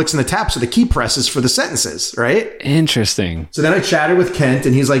taps. The clicks and the taps are the key presses for the sentences, right? Interesting. So then I chatted with Kent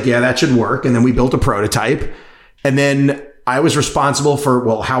and he's like, yeah, that should work. And then we built a prototype. And then I was responsible for,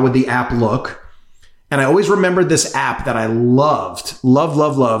 well, how would the app look? And I always remembered this app that I loved.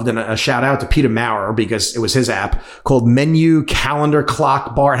 And a shout out to Peter Maurer because it was his app called Menu Calendar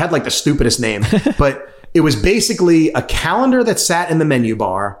Clock Bar. It had like the stupidest name, but it was basically a calendar that sat in the menu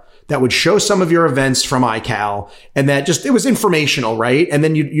bar that would show some of your events from iCal. And that just, it was informational, right? And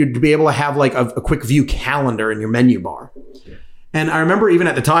then you'd be able to have like a quick view calendar in your menu bar. And I remember even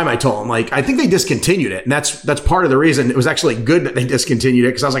at the time I told him, like, I think they discontinued it. And that's part of the reason it was actually good that they discontinued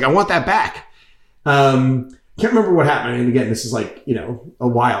it. Cause I was like, I want that back. Can't remember what happened. And again, this is like, a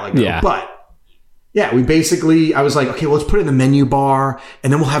while ago, but yeah, I was like, okay, well, let's put it in the menu bar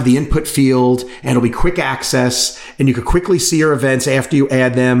and then we'll have the input field and it'll be quick access and you could quickly see your events after you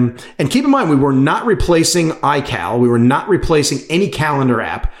add them. And keep in mind, we were not replacing iCal. We were not replacing any calendar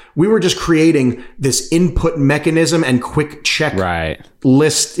app. We were just creating this input mechanism and quick check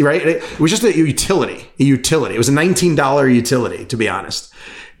list, right? It was just a utility. It was a $19 utility, to be honest.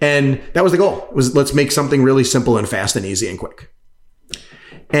 And that was the goal, was let's make something really simple and fast and easy and quick.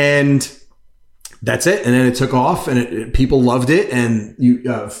 And that's it. And then it took off and people loved it. And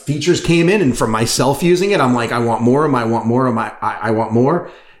features came in. And from myself using it, I'm like, I want more. I want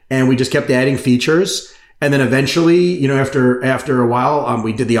more. And we just kept adding features. And then eventually, after a while,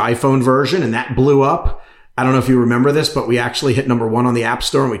 we did the iPhone version and that blew up. I don't know if you remember this, but we actually hit number 1 on the App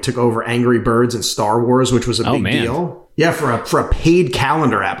Store and we took over Angry Birds and Star Wars, which was a big deal. Yeah, for a paid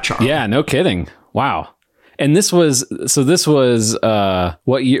calendar app, Charlie. Yeah, no kidding. Wow. And this was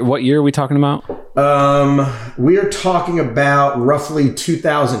what year are we talking about? We are talking about roughly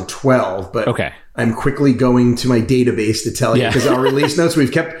 2012, but okay. I'm quickly going to my database to tell you because our release notes,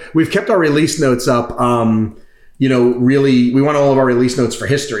 we've kept our release notes up. Really, we want all of our release notes for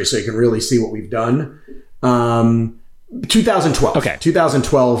history so you can really see what we've done. 2012. Okay.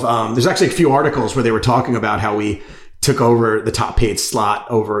 2012. There's actually a few articles where they were talking about how we took over the top paid slot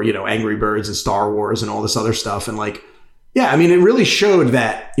over, Angry Birds and Star Wars and all this other stuff. And it really showed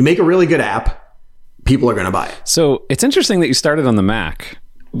that you make a really good app, people are going to buy it. So it's interesting that you started on the Mac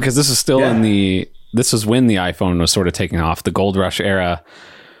because this is still this was when the iPhone was sort of taking off. The Gold Rush era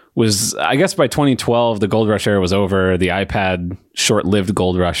was, I guess by 2012, the Gold Rush era was over. The iPad short-lived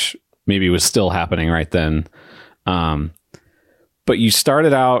Gold Rush maybe was still happening right then. But you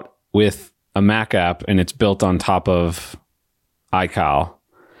started out with a Mac app and it's built on top of iCal.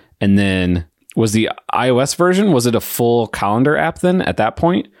 And then was the iOS version, was it a full calendar app then at that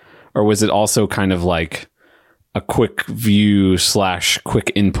point? Or was it also kind of like a quick view /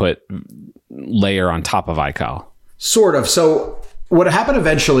 quick input layer on top of iCal? Sort of. So what happened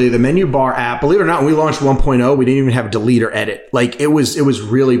eventually, the menu bar app, believe it or not, when we launched 1.0, we didn't even have delete or edit. It was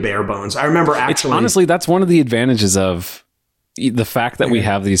really bare bones. I remember actually... honestly, that's one of the advantages of the fact that we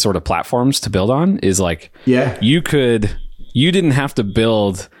have these sort of platforms to build on is you didn't have to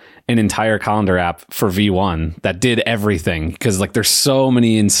build an entire calendar app for V1 that did everything, because like there's so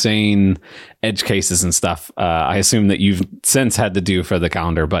many insane edge cases and stuff. I assume that you've since had to do for the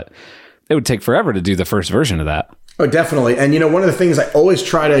calendar, but it would take forever to do the first version of that. Oh, definitely. And, one of the things I always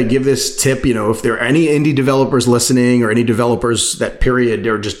try to give this tip, if there are any indie developers listening or any developers that period,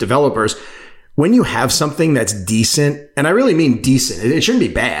 or just developers, when you have something that's decent, and I really mean decent, it shouldn't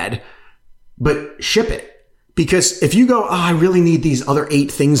be bad, but ship it. Because if you go, I really need these other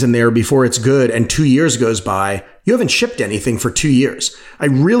 8 things in there before it's good, and 2 years goes by, you haven't shipped anything for 2 years. I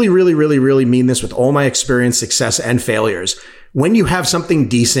really, really, really, really mean this with all my experience, success, and failures. When you have something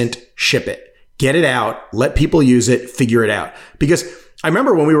decent, ship it. Get it out. Let people use it. Figure it out. Because I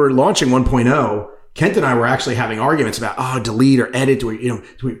remember when we were launching 1.0, Kent and I were actually having arguments about, delete or edit.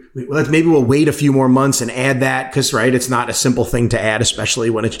 Maybe we'll wait a few more months and add that, because, right, it's not a simple thing to add, especially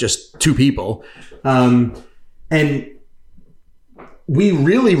when it's just 2 people. And we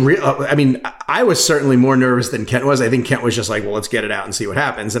really, I was certainly more nervous than Kent was. I think Kent was just like, well, let's get it out and see what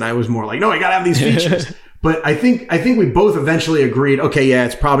happens. And I was more like, no, I got to have these features. But I think we both eventually agreed, okay, yeah,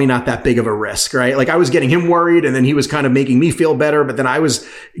 it's probably not that big of a risk, right? Like I was getting him worried, and then he was kind of making me feel better, but then I was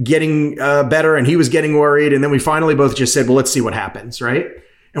getting better and he was getting worried. And then we finally both just said, well, let's see what happens, right?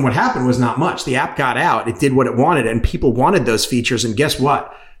 And what happened was not much. The app got out. It did what it wanted, and people wanted those features. And guess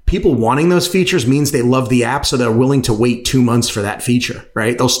what? People wanting those features means they love the app, so they're willing to wait 2 months for that feature,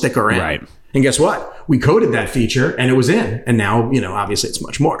 right? They'll stick around. Right. And guess what? We coded that feature and it was in. And now, obviously it's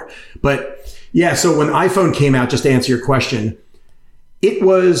much more. But yeah, so when iPhone came out, just to answer your question, it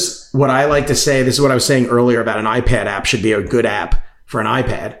was what I like to say, this is what I was saying earlier about an iPad app should be a good app for an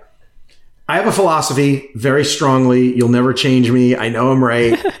iPad. I have a philosophy very strongly, you'll never change me, I know I'm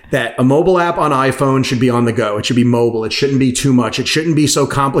right, that a mobile app on iPhone should be on the go. It should be mobile. It shouldn't be too much. It shouldn't be so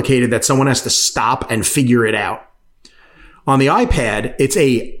complicated that someone has to stop and figure it out. On the iPad, it's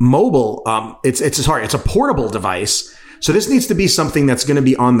a mobile, it's a portable device. So this needs to be something that's going to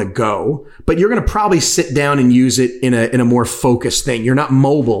be on the go, but you're going to probably sit down and use it in a more focused thing. You're not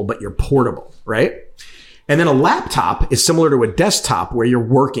mobile, but you're portable, right? And then a laptop is similar to a desktop where you're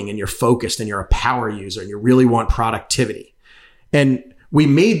working and you're focused and you're a power user and you really want productivity. And we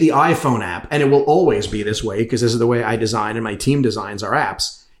made the iPhone app, and it will always be this way because this is the way I design and my team designs our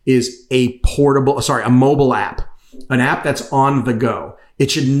apps, is a mobile app, an app that's on the go.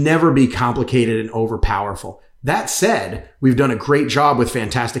 It should never be complicated and overpowerful. That said, we've done a great job with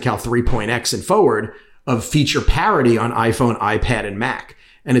Fantastical 3.x and forward of feature parity on iPhone, iPad, and Mac.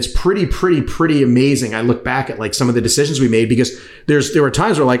 And it's pretty amazing. I look back at like some of the decisions we made because there were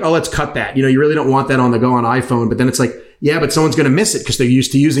times where like, oh, let's cut that. You really don't want that on the go on iPhone. But then it's like, yeah, but someone's going to miss it because they're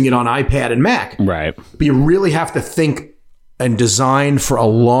used to using it on iPad and Mac. Right. But you really have to think and design for a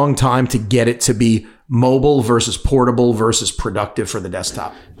long time to get it to be mobile versus portable versus productive for the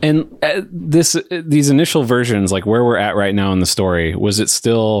desktop. And these initial versions, like where we're at right now in the story,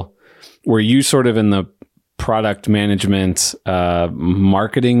 were you sort of in the product management,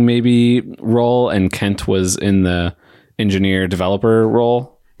 marketing maybe role, and Kent was in the engineer developer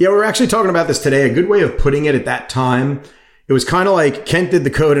role? Yeah, we were actually talking about this today. A good way of putting it at that time, it was kind of like Kent did the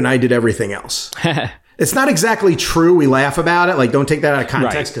code and I did everything else. It's not exactly true. We laugh about it. Like, don't take that out of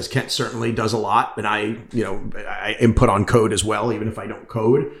context because Kent certainly does a lot. And I input on code as well, even if I don't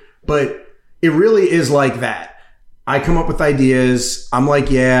code. But it really is like that. I come up with ideas. I'm like,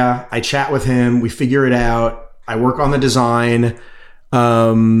 yeah, I chat with him. We figure it out. I work on the design.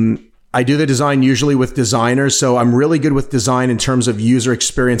 I do the design usually with designers. So I'm really good with design in terms of user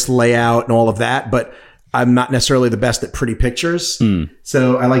experience, layout, and all of that. But I'm not necessarily the best at pretty pictures.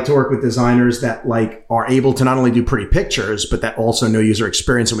 So I like to work with designers that like are able to not only do pretty pictures, but that also know user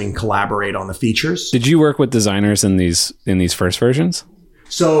experience and we can collaborate on the features. Did you work with designers in these first versions?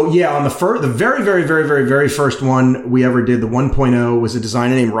 So yeah, on the very, very, very, very, very first one we ever did, the 1.0, was a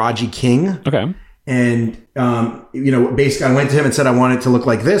designer named Raji King. Okay. And, basically I went to him and said, I want it to look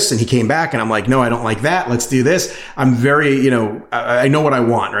like this. And he came back and I'm like, no, I don't like that. Let's do this. I'm very, I know what I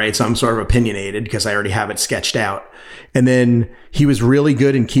want, right? So I'm sort of opinionated because I already have it sketched out. And then he was really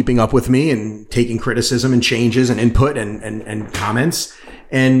good in keeping up with me and taking criticism and changes and input and comments.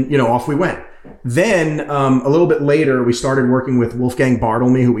 And, off we went. Then, a little bit later, we started working with Wolfgang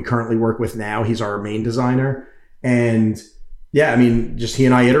Bartlemy, who we currently work with now. He's our main designer. And yeah, just he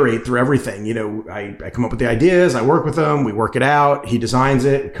and I iterate through everything. I come up with the ideas, I work with him, we work it out, he designs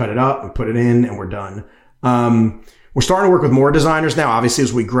it, we cut it up, we put it in, and we're done. We're starting to work with more designers now. Obviously,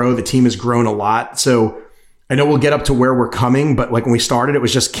 as we grow, the team has grown a lot. So I know we'll get up to where we're coming, but like when we started, it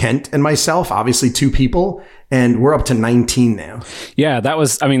was just Kent and myself, obviously 2 people, and we're up to 19 now. Yeah, that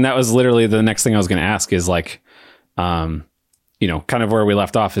was literally the next thing I was going to ask is like, kind of where we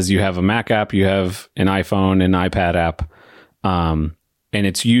left off is you have a Mac app, you have an iPhone, an iPad app, and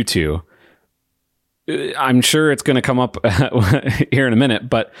it's you two. I'm sure it's going to come up here in a minute,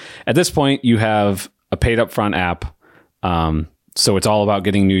 but at this point you have a paid upfront app. So it's all about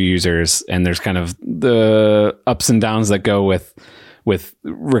getting new users, and there's kind of the ups and downs that go with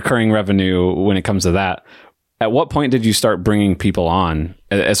recurring revenue when it comes to that. At what point did you start bringing people on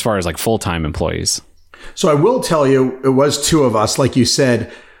as far as like full-time employees? So I will tell you, it was two of us, like you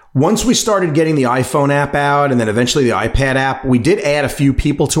said. Once we started getting the iPhone app out and then eventually the iPad app, we did add a few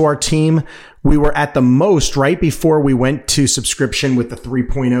people to our team. We were at the most right before we went to subscription with the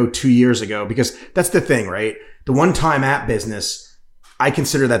 3.0 2 years ago, because that's the thing, right? The one-time app business, I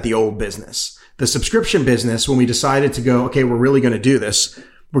consider that the old business. The subscription business, when we decided to go, okay, we're really going to do this.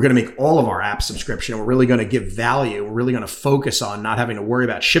 We're going to make all of our apps subscription. We're really going to give value. We're really going to focus on not having to worry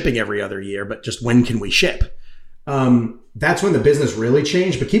about shipping every other year, but just when can we ship? That's when the business really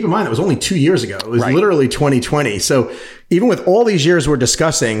changed. But keep in mind, it was only 2 years ago. It was literally 2020. So even with all these years we're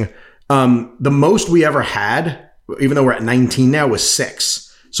discussing, the most we ever had, even though we're at 19 now, was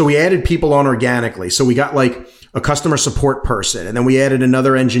 6. So we added people on organically. So we got like a customer support person, and then we added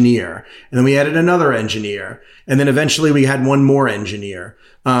another engineer, and then we added another engineer. And then eventually we had one more engineer.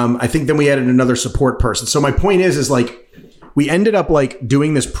 I think then we added another support person. So my point is like, we ended up like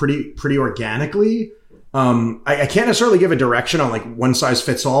doing this pretty organically. I can't necessarily give a direction on like one size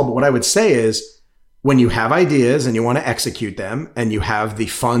fits all, but what I would say is when you have ideas and you want to execute them and you have the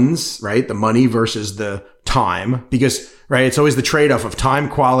funds, right? The money versus the time, because, right, it's always the trade-off of time,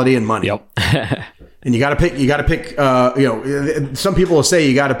 quality, and money. Yep. And you got to pick, some people will say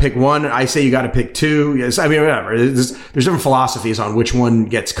you got to pick one. I say you got to pick two. Yes. I mean, whatever. There's different philosophies on which one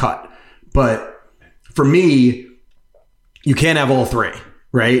gets cut. But for me, you can't have all three,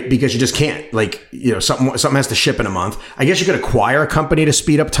 right? Because you just can't. Like, something has to ship in a month. I guess you could acquire a company to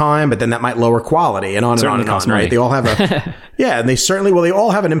speed up time, but then that might lower quality and on and on and on, right? They all have and they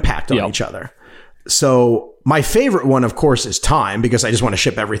all have an impact on each other. So my favorite one, of course, is time, because I just want to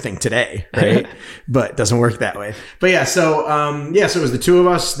ship everything today, right? But it doesn't work that way. But so it was the two of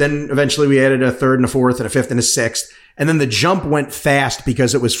us. Then eventually we added a third and a fourth and a fifth and a sixth. And then the jump went fast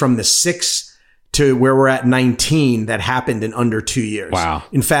because it was from the 6 to where we're at 19 that happened in under 2 years. Wow.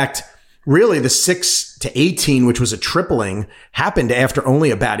 In fact, really the 6 to 18, which was a tripling, happened after only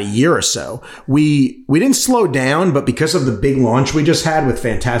about a year or so. We didn't slow down, but because of the big launch we just had with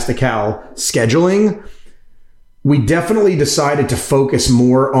Fantastical scheduling, we definitely decided to focus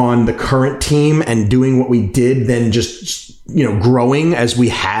more on the current team and doing what we did than just, growing as we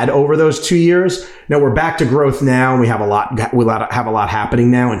had over those 2 years. Now we're back to growth now, and we have a lot happening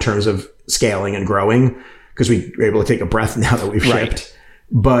now in terms of scaling and growing, because we were able to take a breath now that we've shipped. Right.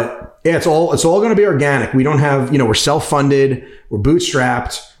 But yeah, it's all going to be organic. We don't have, we're self-funded, we're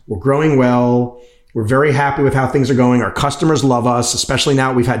bootstrapped, we're growing well. We're very happy with how things are going. Our customers love us, especially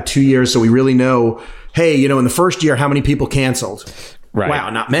now we've had 2 years. So we really know, hey, in the first year, how many people canceled? Right. Wow,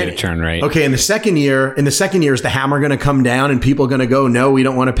 not many. Churn rate. Okay. In the second year, is the hammer going to come down and people going to go, no, we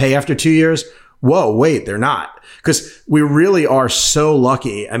don't want to pay after 2 years? Whoa, wait, they're not. Because we really are so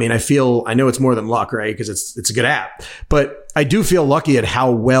lucky. I mean, I know it's more than luck, right? Because it's a good app. But I do feel lucky at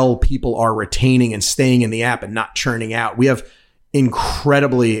how well people are retaining and staying in the app and not churning out. We have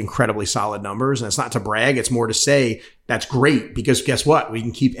incredibly solid numbers. And it's not to brag. It's more to say that's great, because guess what? We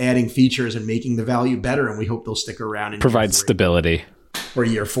can keep adding features and making the value better. And we hope they'll stick around. Provide stability. Or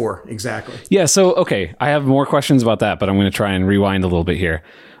year 4. Exactly. Yeah. So, okay. I have more questions about that, but I'm going to try and rewind a little bit here.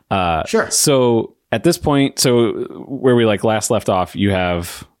 Sure. So at this point, where we last left off, you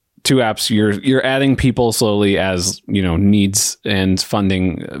have 2 apps. You're adding people slowly as, needs and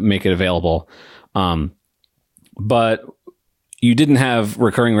funding make it available. But you didn't have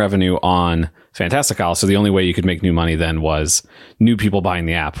recurring revenue on Fantastical. So the only way you could make new money then was new people buying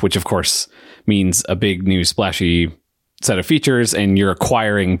the app, which of course means a big new splashy set of features, and you're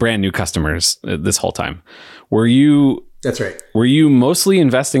acquiring brand new customers this whole time. That's right. Were you mostly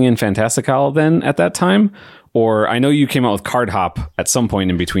investing in Fantastical then at that time? Or I know you came out with CardHop at some point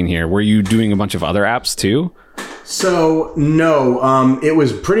in between here. Were you doing a bunch of other apps too? So no, it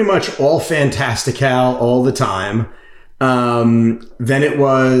was pretty much all Fantastical all the time. Then it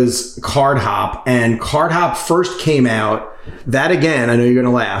was CardHop, and CardHop first came out. That again, I know you're going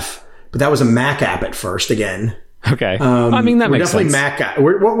to laugh, but that was a Mac app at first again. Okay. I mean, that makes sense. We're definitely Mac guys.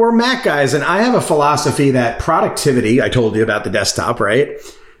 We're Mac guys. And I have a philosophy that productivity, I told you about the desktop, right?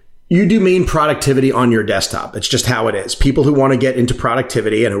 You do mean productivity on your desktop. It's just how it is. People who want to get into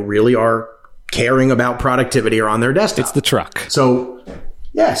productivity and who really are caring about productivity are on their desktop. It's the truck. So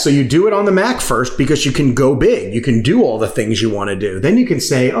Yeah, so you do it on the Mac first because you can go big. You can do all the things you want to do. Then you can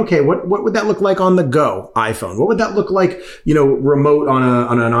say, okay, what would that look like on the Go iPhone? What would that look like, remote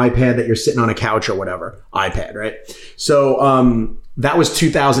on an iPad that you're sitting on a couch or whatever? iPad, right? So that was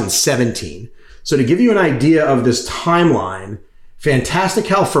 2017. So to give you an idea of this timeline,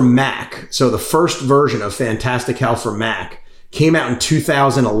 Fantastical for Mac, so the first version of Fantastical for Mac came out in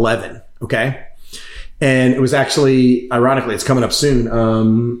 2011, okay? And it was actually, ironically, it's coming up soon,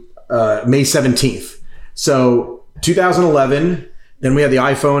 May 17th. So 2011, then we had the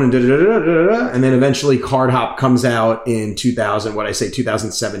iPhone and then eventually Cardhop comes out in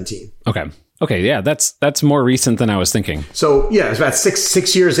 2017. Okay, yeah, that's more recent than I was thinking. So yeah, it's about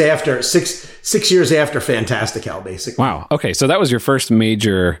six years after Fantastical, basically. Wow. Okay, so that was your first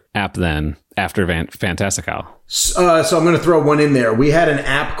major app then after Fantastical. So I'm going to throw one in there. We had an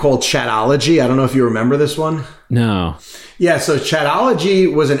app called Chatology. I don't know if you remember this one. No. Yeah, so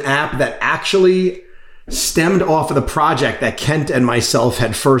Chatology was an app that actually stemmed off of the project that Kent and myself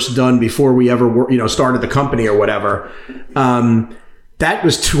had first done before we ever started the company or whatever. That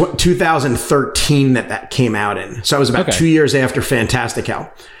was 2013 that came out in. So it was about 2 years after Fantastical.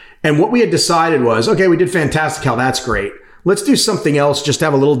 And what we had decided was, okay, we did Fantastical. That's great. Let's do something else, just to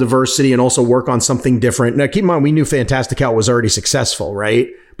have a little diversity and also work on something different. Now, keep in mind, we knew Fantastical was already successful, right?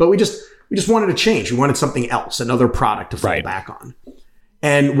 But we just wanted to change. We wanted something else, another product to fall back on.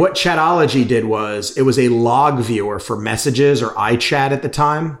 And what Chatology did was, it was a log viewer for messages or iChat at the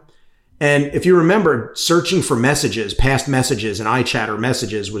time. And if you remember, searching for messages, past messages and iChat or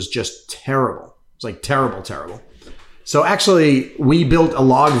messages was just terrible. It was like terrible. So actually, we built a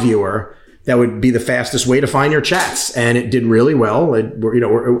log viewer that would be the fastest way to find your chats. And it did really well. We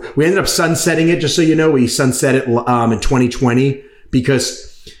ended up sunsetting it, just so you know. We sunset it in 2020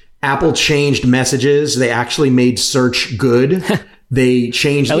 because Apple changed messages. They actually made search good. They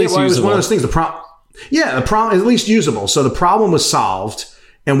changed at least it was usable. one of those things. The problem at least usable. So the problem was solved.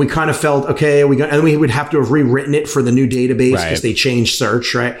 And we kind of felt, okay, and we would have to have rewritten it for the new database because they changed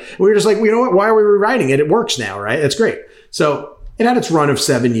search, right? And we were just like, you know what? Why are we rewriting it? It works now, right? That's great. So it had its run of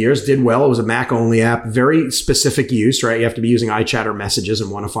 7 years, did well. It was a Mac only app, very specific use, right? You have to be using iChat or messages and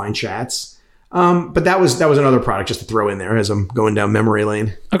want to find chats. But that was another product just to throw in there as I'm going down memory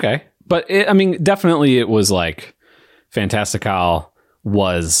lane. Okay. But definitely it was like Fantastical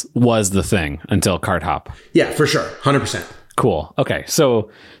was the thing until Cardhop. Yeah, for sure. 100%. Cool. Okay.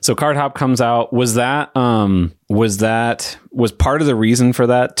 So Cardhop comes out. Was part of the reason for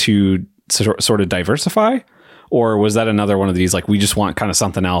that to sort of diversify? Or was that another one of these, like, we just want kind of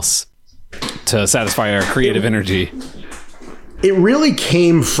something else to satisfy our creative energy? It really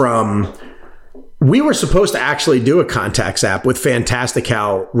came from, we were supposed to actually do a contacts app with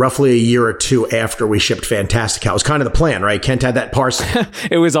Fantastical roughly a year or two after we shipped Fantastical. It was kind of the plan, right? Kent had that parsing.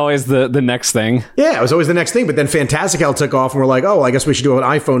 It was always the next thing. Yeah, it was always the next thing. But then Fantastical took off and we're like, I guess we should do an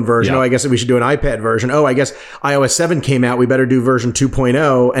iPhone version. I guess we should do an iPad version. I guess iOS 7 came out. We better do version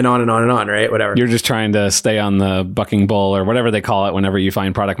 2.0 and on and on and on, right? Whatever. You're just trying to stay on the bucking bull or whatever they call it whenever you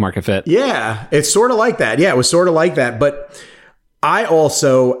find product market fit. Yeah, it's sort of like that. Yeah, it was sort of like that. But I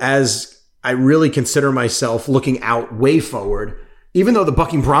also, I really consider myself looking out way forward. Even though the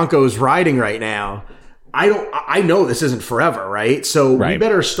bucking bronco is riding right now, I know this isn't forever, right? So we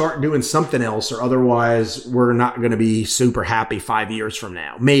better start doing something else, or otherwise we're not going to be super happy 5 years from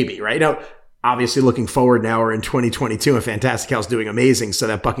now. Maybe, right? Now, obviously looking forward now, we're in 2022 and Fantastical's doing amazing. So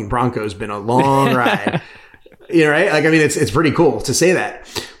that bucking bronco has been a long ride. Right? Like, it's pretty cool to say that.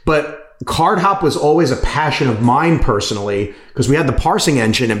 But Cardhop was always a passion of mine personally, because we had the parsing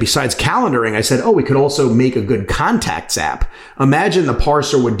engine, and besides calendaring, I said, we could also make a good contacts app. Imagine the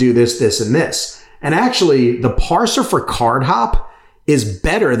parser would do this, this, and this. And actually, the parser for Cardhop is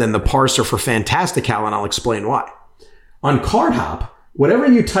better than the parser for Fantastical, and I'll explain why. On Cardhop, whatever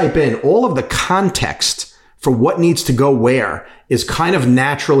you type in, all of the context for what needs to go where is kind of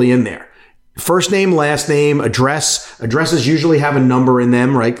naturally in there. First name, last name, address. Addresses usually have a number in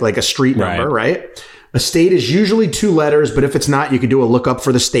them, right? Like a street number, right? A state is usually 2 letters, but if it's not, you can do a lookup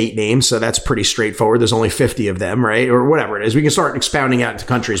for the state name. So that's pretty straightforward. There's only 50 of them, right? Or whatever it is. We can start expounding out into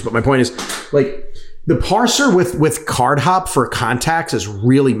countries. But my point is, like, the parser with Cardhop for contacts is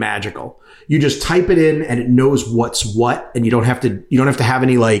really magical. You just type it in and it knows what's what, and you don't have to have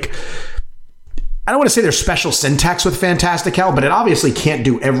any, like, I don't want to say there's special syntax with Fantastical, but it obviously can't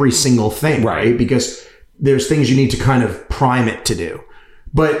do every single thing, right? Because there's things you need to kind of prime it to do.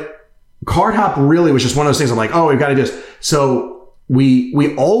 But Cardhop really was just one of those things I'm like, we've got to just, so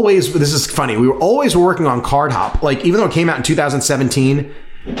we always, this is funny, we were always working on Cardhop. Like, even though it came out in 2017,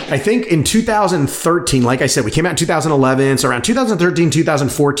 I think in 2013, like I said, we came out in 2011. So around 2013,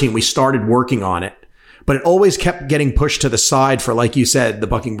 2014, we started working on it. But it always kept getting pushed to the side for, like you said, the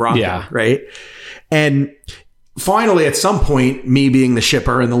bucking bronco, right? And finally, at some point, me being the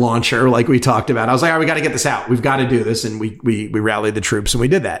shipper and the launcher, like we talked about, I was like, all right, we got to get this out. We've got to do this. And we rallied the troops and we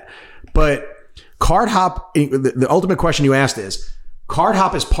did that. But CardHop, the ultimate question you asked is,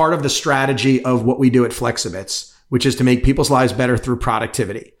 CardHop is part of the strategy of what we do at Flexibits, which is to make people's lives better through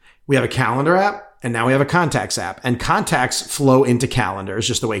productivity. We have a calendar app. And now we have a contacts app, and contacts flow into calendars,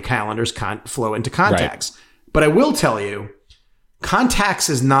 just the way calendars flow into contacts. Right. But I will tell you, contacts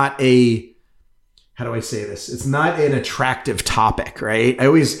is not how do I say this? It's not an attractive topic, right? I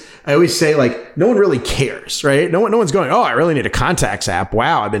always say, like, no one really cares, right? No one's going, oh, I really need a contacts app.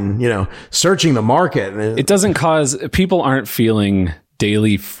 Wow. I've been, searching the market. It doesn't people aren't feeling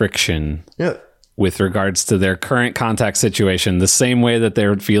daily friction. Yeah. With regards to their current contact situation, the same way that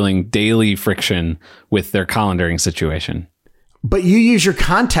they're feeling daily friction with their calendaring situation. But you use your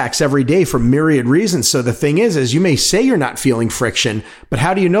contacts every day for myriad reasons. So the thing is you may say you're not feeling friction, but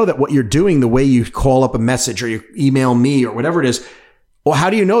how do you know that what you're doing, the way you call up a message or you email me or whatever it is, well,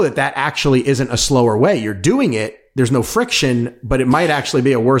 how do you know that actually isn't a slower way? You're doing it. There's no friction, but it might actually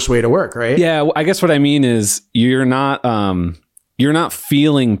be a worse way to work, right? Yeah. I guess what I mean is you're not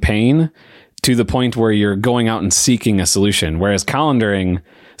feeling pain to the point where you're going out and seeking a solution. Whereas calendaring,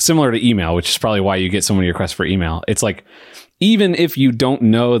 similar to email, which is probably why you get so many requests for email. It's like, even if you don't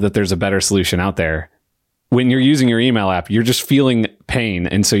know that there's a better solution out there, when you're using your email app, you're just feeling pain.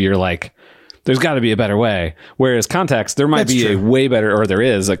 And so you're like, there's got to be a better way. Whereas contacts, there might be a way better, or there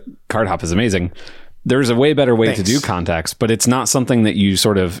is, like CardHop is amazing. There's a way better way to do contacts, but it's not something that you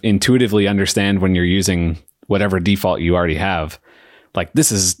sort of intuitively understand when you're using whatever default you already have. Like,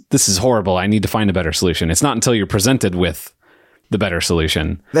 this is horrible. I need to find a better solution. It's not until you're presented with the better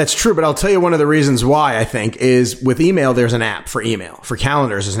solution. That's true. But I'll tell you one of the reasons why, I think, is with email, there's an app for email. For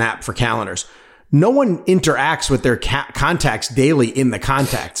calendars, there's an app for calendars. No one interacts with their contacts daily in the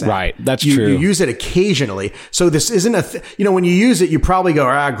contacts app. Right. That's true. You use it occasionally. So this isn't when you use it, you probably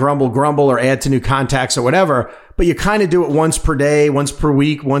go, grumble, or add to new contacts or whatever. But you kind of do it once per day, once per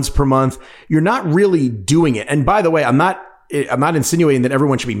week, once per month. You're not really doing it. And by the way, I'm not insinuating that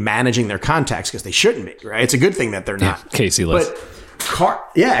everyone should be managing their contacts, because they shouldn't be, right? It's a good thing that they're not. Casey list. But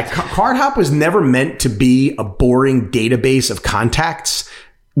CardHop was never meant to be a boring database of contacts.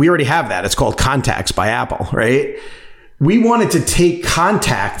 We already have that. It's called Contacts by Apple, right? We wanted to take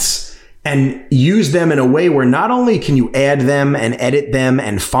contacts and use them in a way where not only can you add them and edit them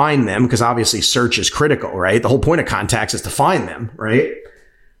and find them, because obviously search is critical, right? The whole point of contacts is to find them, right?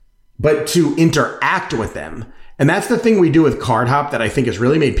 But to interact with them. And that's the thing we do with CardHop that I think has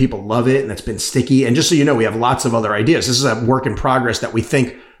really made people love it, and that's been sticky. And just so you know, we have lots of other ideas. This is a work in progress that we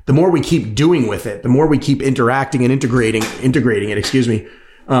think the more we keep doing with it, the more we keep interacting and integrating it,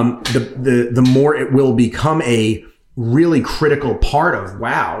 the more it will become a really critical part of,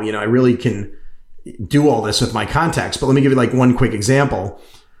 wow, I really can do all this with my contacts. But let me give you like one quick example.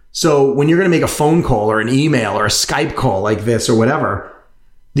 So when you're going to make a phone call or an email or a Skype call like this or whatever,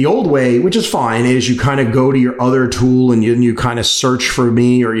 the old way, which is fine, is you kind of go to your other tool and you kind of search for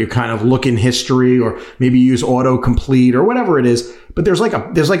me, or you kind of look in history, or maybe use autocomplete or whatever it is. But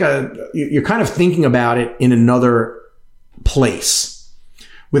you're kind of thinking about it in another place.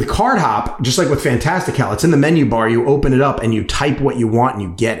 With CardHop, just like with Fantastical, it's in the menu bar. You open it up and you type what you want and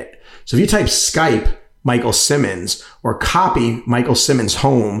you get it. So if you type Skype Michael Simmons, or copy Michael Simmons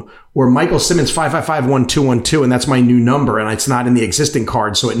home, or Michael Simmons 555-1212, and that's my new number, and it's not in the existing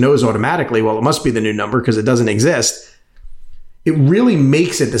card, so it knows automatically, well, it must be the new number because it doesn't exist. It really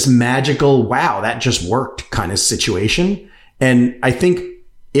makes it this magical, wow, that just worked kind of situation. And I think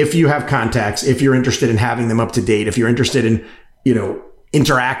if you have contacts, if you're interested in having them up to date, if you're interested in,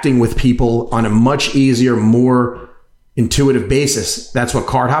 interacting with people on a much easier, more intuitive basis, that's what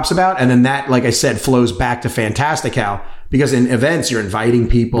CardHop's about. And then that, like I said, flows back to Fantastical, because in events, you're inviting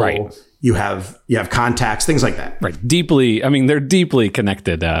people, right? You have contacts, things like that. Right. They're deeply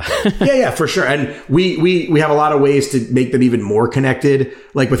connected. Yeah, for sure. And we have a lot of ways to make them even more connected.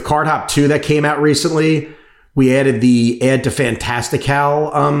 Like with CardHop 2 that came out recently, we added the add to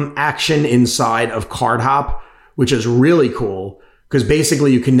Fantastical action inside of CardHop, which is really cool, because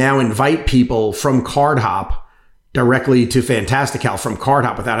basically you can now invite people from CardHop directly to Fantastical from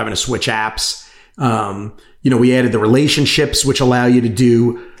CardHop without having to switch apps. We added the relationships, which allow you to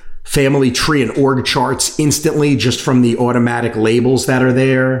do family tree and org charts instantly just from the automatic labels that are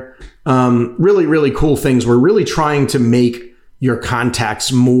there. Really, really cool things. We're really trying to make your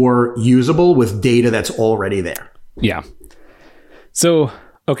contacts more usable with data that's already there. Yeah. So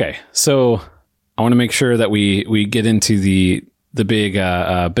Okay, so I want to make sure that we get into the big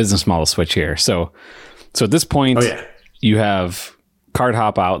business model switch here. So at this point, you have Card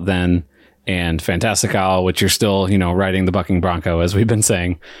Hop out then, and Fantastical, which you're still, riding the bucking bronco, as we've been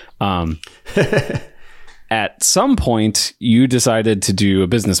saying. At some point, you decided to do a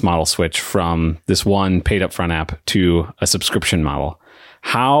business model switch from this one paid upfront app to a subscription model.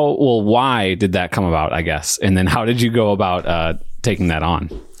 Why did that come about, I guess? And then how did you go about taking that on?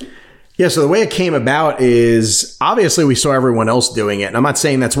 Yeah, so the way it came about is obviously we saw everyone else doing it. And I'm not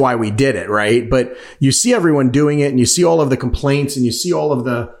saying that's why we did it, right? But you see everyone doing it and you see all of the complaints and you see all of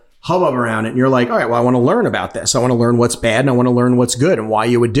the hubbub around it. And you're like, all right, well, I want to learn about this. I want to learn what's bad and I want to learn what's good and why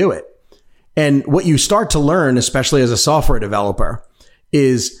you would do it. And what you start to learn, especially as a software developer,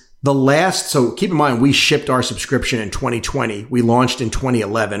 is so keep in mind, we shipped our subscription in 2020. We launched in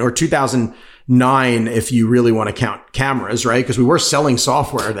 2011 or 2009, if you really want to count cameras, right? Because we were selling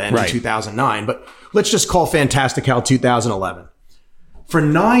software then in 2009, but let's just call Fantastical 2011. For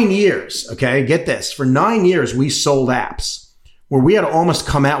 9 years, okay, get this, for 9 years, we sold apps where we had to almost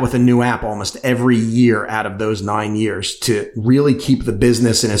come out with a new app almost every year out of those 9 years to really keep the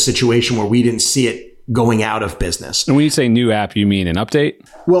business in a situation where we didn't see it going out of business. And when you say new app, you mean an update?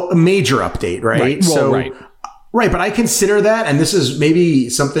 Well, a major update, right? Right. But I consider that, and this is maybe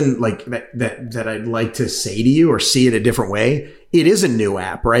something like that I'd like to say to you or see it a different way. It is a new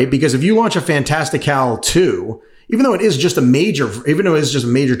app, right? Because if you launch a Fantastical 2, even though it is just a major 2.0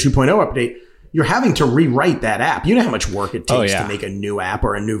 update, you're having to rewrite that app. You know how much work it takes to make a new app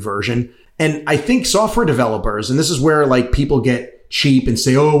or a new version. And I think software developers, and this is where like people get cheap and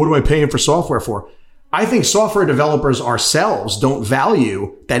say, oh, what am I paying for software for? I think software developers ourselves don't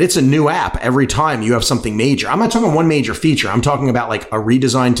value that it's a new app every time you have something major. I'm not talking one major feature. I'm talking about like a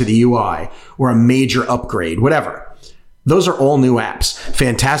redesign to the UI or a major upgrade, whatever. Those are all new apps.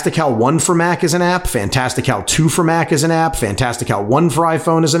 Fantastical 1 for Mac is an app. Fantastical 2 for Mac is an app. Fantastical 1 for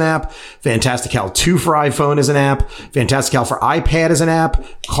iPhone is an app. Fantastical 2 for iPhone is an app. Fantastical for iPad is an app.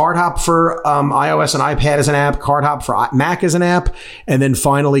 Card Hop for iOS and iPad is an app. Card Hop for Mac is an app. And then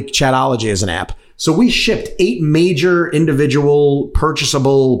finally, Chatology is an app. So we shipped 8 major individual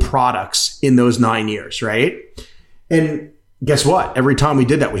purchasable products in those 9 years, right? And guess what? Every time we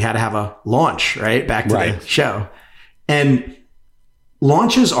did that, we had to have a launch, right? Back to the show. And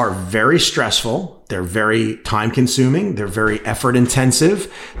launches are very stressful. They're very time consuming. They're very effort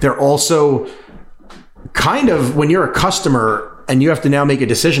intensive. They're also kind of, when you're a customer and you have to now make a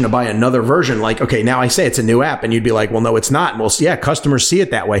decision to buy another version, like, okay, now I say it's a new app and you'd be like, well, no, it's not. And well, yeah, customers see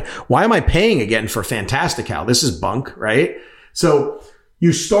it that way. Why am I paying again for Fantastical? This is bunk, right? So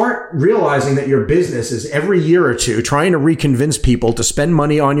you start realizing that your business is every year or two trying to reconvince people to spend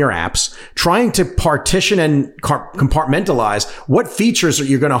money on your apps, trying to partition and compartmentalize what features are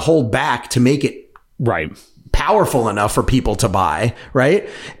you going to hold back to make it powerful enough for people to buy, right?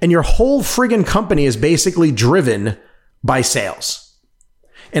 And your whole friggin' company is basically driven by sales.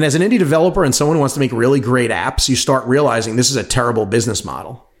 And as an indie developer and someone who wants to make really great apps, you start realizing this is a terrible business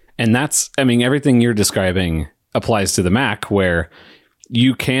model. And everything you're describing applies to the Mac, where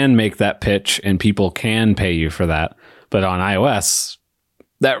you can make that pitch and people can pay you for that. But on iOS,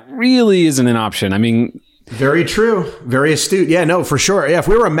 that really isn't an option. Very true. Very astute. Yeah, no, for sure. Yeah, if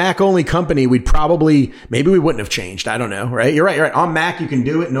we were a Mac only company, maybe we wouldn't have changed. I don't know, right? You're right. On Mac, you can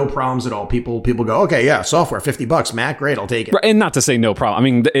do it. No problems at all. People go, okay, yeah, software, $50, Mac, great, I'll take it. And not to say no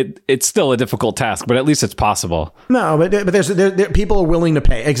problem. It's still a difficult task, but at least it's possible. No, but there, people are willing to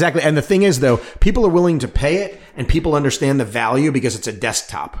pay. Exactly. And the thing is, though, people are willing to pay it and people understand the value because it's a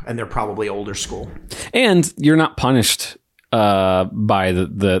desktop and they're probably older school. And you're not punished by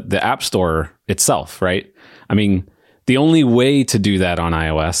the App Store itself, right? The only way to do that on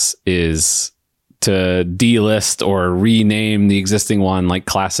iOS is to delist or rename the existing one like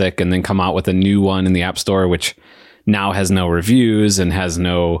Classic and then come out with a new one in the App Store, which now has no reviews and has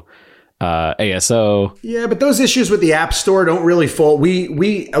no ASO. Yeah, but those issues with the App Store don't really fall.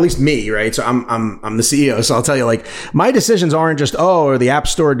 We at least me, right? So I'm the CEO, so I'll tell you, like, my decisions aren't just, or the App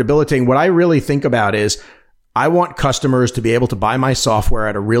Store debilitating. What I really think about is I want customers to be able to buy my software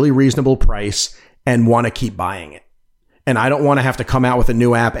at a really reasonable price and want to keep buying it. And I don't want to have to come out with a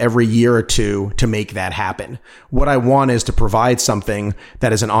new app every year or two to make that happen. What I want is to provide something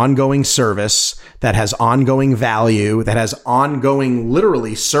that is an ongoing service, that has ongoing value, that has ongoing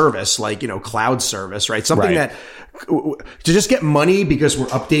literally service, like, cloud service, right? Something that to just get money because we're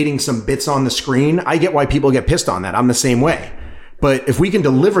updating some bits on the screen. I get why people get pissed on that. I'm the same way. But if we can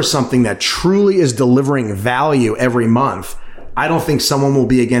deliver something that truly is delivering value every month, I don't think someone will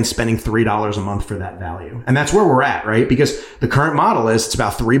be against spending $3 a month for that value. And that's where we're at, right? Because the current model is it's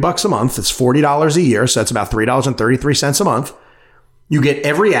about $3 a month. It's $40 a year. So that's about $3.33 a month. You get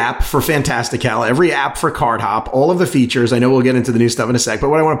every app for Fantastical, every app for CardHop, all of the features. I know we'll get into the new stuff in a sec, but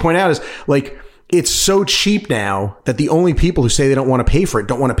what I want to point out is like, it's so cheap now that the only people who say they don't want to pay for it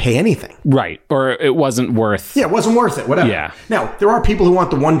don't want to pay anything. Right. Or it wasn't worth. Yeah, it wasn't worth it. Whatever. Yeah. Now, there are people who want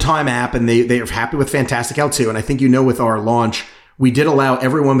the one-time app and they are happy with Fantastical 2. And I think, with our launch, we did allow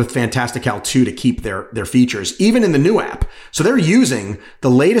everyone with Fantastical 2 to keep their features, even in the new app. So they're using the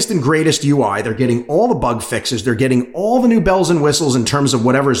latest and greatest UI. They're getting all the bug fixes. They're getting all the new bells and whistles in terms of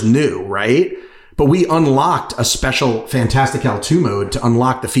whatever's new, right? But we unlocked a special Fantastical 2 mode to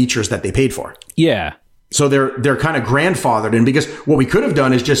unlock the features that they paid for. Yeah. So they're kind of grandfathered in, because what we could have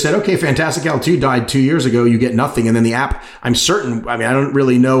done is just said, okay, Fantastical 2 died 2 years ago. You get nothing. And then the app, I don't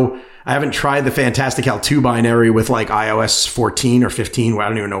really know. I haven't tried the Fantastical 2 binary with like iOS 14 or 15. Well, I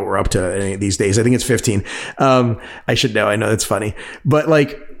don't even know what we're up to any of these days. I think it's 15. I should know. I know that's funny. But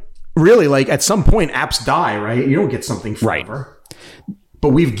like, really, like at some point apps die, right? You don't get something forever. Right. But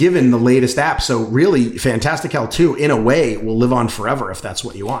we've given the latest app. So really, Fantastical 2, in a way, will live on forever if that's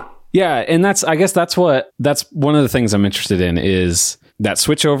what you want. Yeah. And that's one of the things I'm interested in is that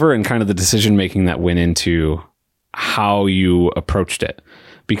switchover and kind of the decision making that went into how you approached it.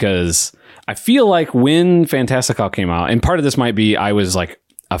 Because I feel like when Fantastical came out, and part of this might be I was like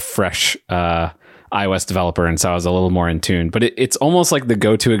a fresh iOS developer, and so I was a little more in tune. But it's almost like the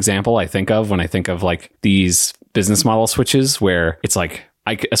go-to example I think of when I think of like these business model switches, where it's like,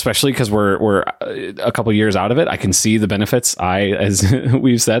 especially because we're a couple years out of it, I can see the benefits. As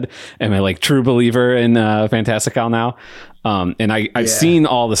we've said, am a like true believer in Fantastical now, and I've seen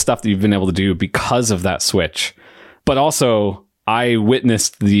all the stuff that you've been able to do because of that switch. But also, I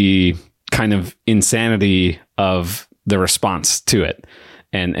witnessed the kind of insanity of the response to it,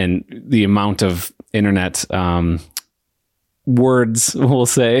 and the amount of internet words, we'll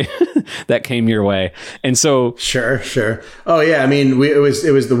say, that came your way. And so sure. Oh yeah, I mean, it was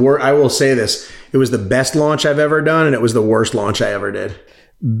the worst. I will say this: it was the best launch I've ever done, and it was the worst launch I ever did.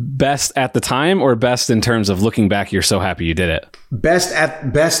 Best at the time, or best in terms of looking back, you're so happy you did it? Best at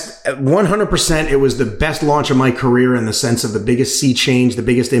 100%. It was the best launch of my career in the sense of the biggest sea change, the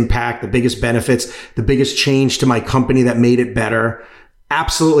biggest impact, the biggest benefits, the biggest change to my company that made it better.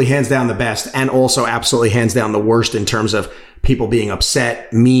 Absolutely hands down the best, and also absolutely hands down the worst in terms of people being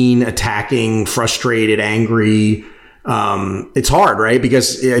upset, mean, attacking, frustrated, angry. It's hard, right?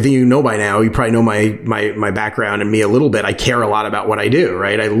 Because I think by now, you probably know my background and me a little bit. I care a lot about what I do,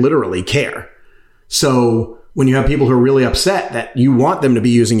 right? I literally care. So when you have people who are really upset that you want them to be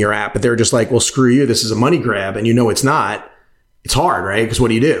using your app, but they're just like, well, screw you, this is a money grab, and it's not. It's hard, right? Because what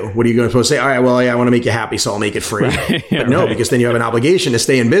do you do? What are you going to say? All right, well, I want to make you happy, so I'll make it free. Right. But no, because then you have an obligation to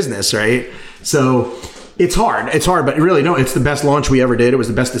stay in business, right? So it's hard. But really, no, it's the best launch we ever did. It was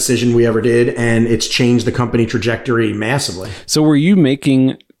the best decision we ever did. And it's changed the company trajectory massively. So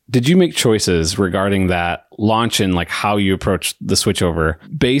did you make choices regarding that launch and like how you approached the switchover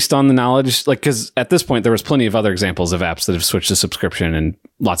based on the knowledge? Like, because at this point, there was plenty of other examples of apps that have switched to subscription and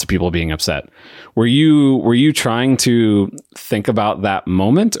lots of people being upset. Were you trying to think about that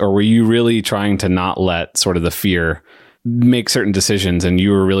moment, or were you really trying to not let sort of the fear make certain decisions, and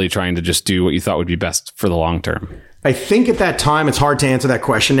you were really trying to just do what you thought would be best for the long term? I think at that time, it's hard to answer that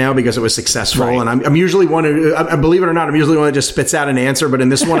question now because it was successful. Right. And I'm usually one who, believe it or not, I'm usually one that just spits out an answer. But in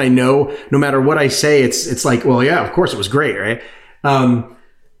this one, I know no matter what I say, it's like, well, yeah, of course it was great, right?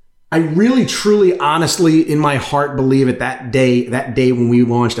 I really, truly, honestly, in my heart, believe it that day when we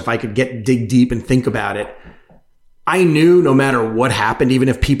launched, if I could dig deep and think about it, I knew no matter what happened, even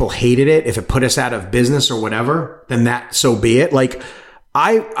if people hated it, if it put us out of business or whatever, then that so be it. Like,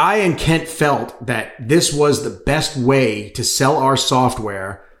 I and Kent felt that this was the best way to sell our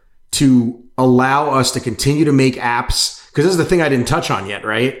software to allow us to continue to make apps. Because this is the thing I didn't touch on yet,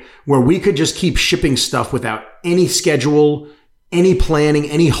 right? Where we could just keep shipping stuff without any schedule, any planning,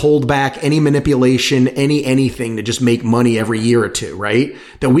 any holdback, any manipulation, anything to just make money every year or two, right?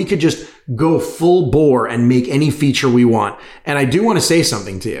 That we could just go full bore and make any feature we want. And I do want to say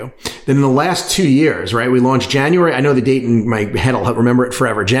something to you. That in the last 2 years, right, we launched January, I know the date in my head, I'll remember it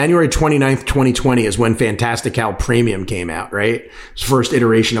forever. January 29th, 2020 is when Fantastical Premium came out, right? It's the first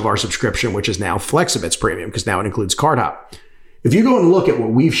iteration of our subscription, which is now Flexibits Premium, because now it includes CardHop. If you go and look at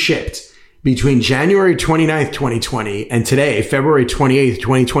what we've shipped between January 29th, 2020 and today, February 28th,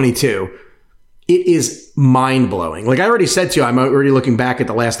 2022, it is mind-blowing. Like I already said to you, I'm already looking back at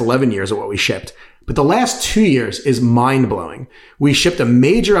the last 11 years of what we shipped. But the last 2 years is mind blowing. We shipped a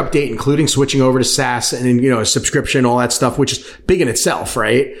major update, including switching over to SaaS and, a subscription, all that stuff, which is big in itself,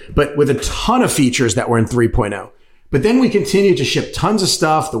 right? But with a ton of features that were in 3.0. But then we continued to ship tons of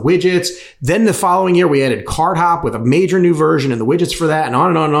stuff, the widgets. Then the following year, we added CardHop with a major new version and the widgets for that and on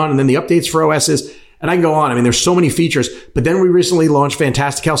and on and on. And then the updates for OSs. And I can go on. I mean, there's so many features. But then we recently launched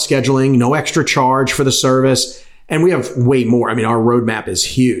Fantastical scheduling, no extra charge for the service. And we have way more. I mean, our roadmap is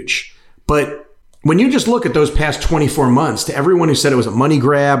huge. But when you just look at those past 24 months, to everyone who said it was a money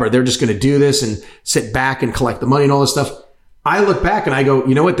grab or they're just going to do this and sit back and collect the money and all this stuff, I look back and I go,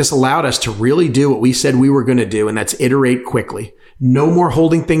 you know what? This allowed us to really do what we said we were going to do, and that's iterate quickly. No more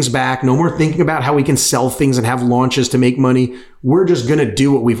holding things back. No more thinking about how we can sell things and have launches to make money. We're just going to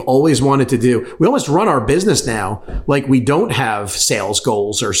do what we've always wanted to do. We almost run our business now like we don't have sales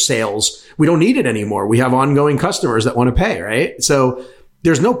goals or sales. We don't need it anymore. We have ongoing customers that want to pay, right? So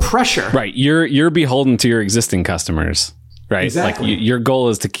there's no pressure. Right. You're beholden to your existing customers. Right. Exactly. Like your goal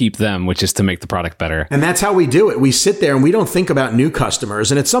is to keep them, which is to make the product better. And that's how we do it. We sit there and we don't think about new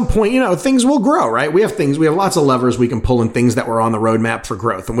customers. And at some point, things will grow, right? We have lots of levers we can pull and things that were on the roadmap for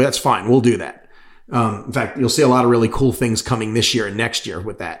growth. And that's fine. We'll do that. In fact, you'll see a lot of really cool things coming this year and next year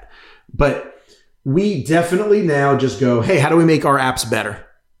with that. But we definitely now just go, hey, how do we make our apps better?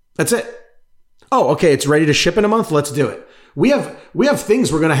 That's it. Oh, okay. It's ready to ship in a month. Let's do it. We have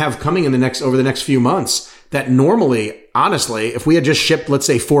things we're going to have coming over the next few months that normally, honestly, if we had just shipped, let's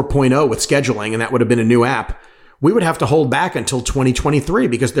say 4.0 with scheduling, and that would have been a new app, we would have to hold back until 2023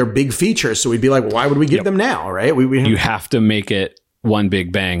 because they're big features. So we'd be like, well, why would we give them now? Right. You have to make it one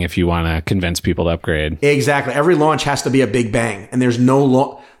big bang if you want to convince people to upgrade. Exactly. Every launch has to be a big bang. And there's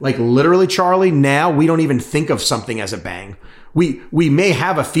no like literally, Charlie, now we don't even think of something as a bang. We may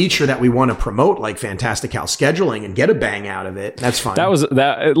have a feature that we want to promote, like Fantastical scheduling, and get a bang out of it. That's fine. That was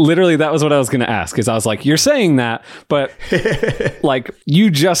what I was going to ask, because I was like, you're saying that, but like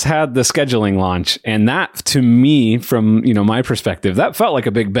you just had the scheduling launch, and that to me, from my perspective, that felt like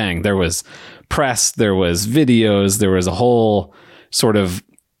a big bang. There was press, there was videos, there was a whole sort of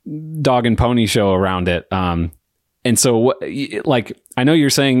dog and pony show around it. And so, like, I know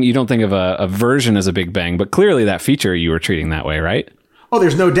you're saying you don't think of a version as a big bang, but clearly that feature you were treating that way, right? Oh,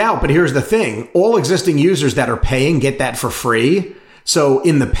 there's no doubt. But here's the thing. All existing users that are paying get that for free. So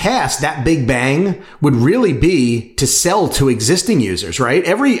in the past, that big bang would really be to sell to existing users, right?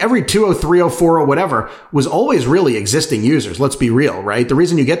 Every 2.0, 3.0, 4.0, whatever was always really existing users. Let's be real, right? The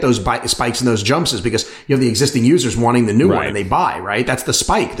reason you get those spikes and those jumps is because you have the existing users wanting the new one and they buy, right? That's the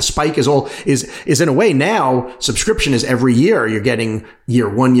spike. The spike is in a way now subscription is every year. You're getting year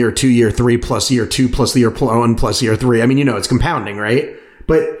 1, year 2, year 3 plus year 2 plus year 1 plus year 3. I mean, it's compounding, right?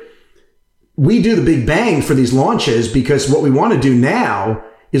 But we do the big bang for these launches because what we want to do now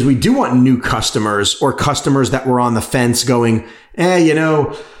is we do want new customers or customers that were on the fence going, $30,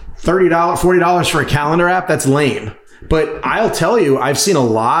 $40 for a calendar app. That's lame. But I'll tell you, I've seen a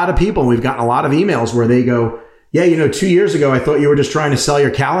lot of people and we've gotten a lot of emails where they go, 2 years ago, I thought you were just trying to sell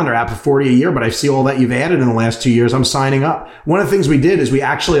your calendar app for $40 a year, but I see all that you've added in the last 2 years. I'm signing up. One of the things we did is we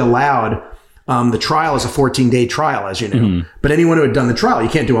actually allowed the trial is a 14-day trial, as you know. Mm-hmm. But anyone who had done the trial, you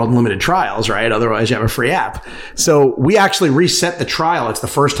can't do unlimited trials, right? Otherwise, you have a free app. So we actually reset the trial. It's the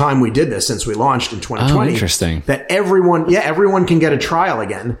first time we did this since we launched in 2020. Oh, interesting. That everyone can get a trial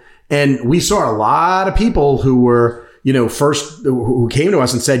again. And we saw a lot of people who were, who came to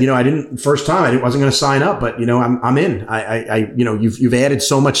us and said, first time I wasn't going to sign up, but I'm in. You've added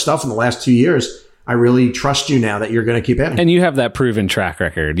so much stuff in the last 2 years. I really trust you now that you're going to keep adding. And you have that proven track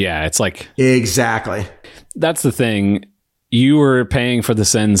record. Yeah, it's like... Exactly. That's the thing. You were paying for the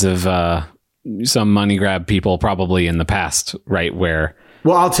sins of some money grab people probably in the past, right? Where...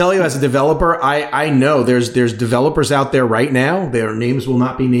 Well, I'll tell you as a developer, I know there's developers out there right now, their names will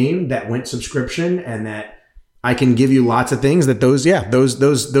not be named, that went subscription, and that I can give you lots of things that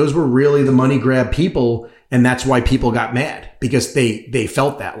those were really the money grab people. And that's why people got mad, because they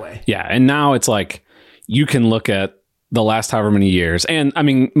felt that way. Yeah. And now it's like you can look at the last however many years. And I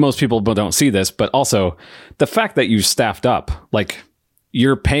mean, most people don't see this, but also the fact that you've staffed up, like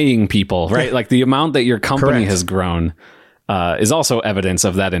you're paying people, right? Like the amount that your company has grown is also evidence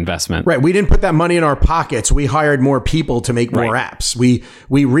of that investment. Right. We didn't put that money in our pockets. We hired more people to make more apps. We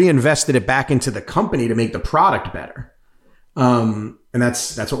reinvested it back into the company to make the product better. And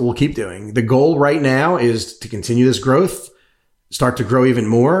that's what we'll keep doing. The goal right now is to continue this growth, start to grow even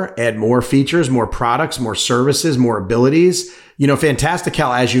more, add more features, more products, more services, more abilities.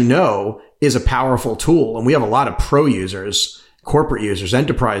 Fantastical, as you know, is a powerful tool. And we have a lot of pro users, corporate users,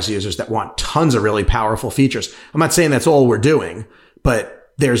 enterprise users that want tons of really powerful features. I'm not saying that's all we're doing, but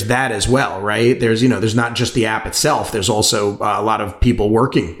there's that as well, right? There's not just the app itself. There's also a lot of people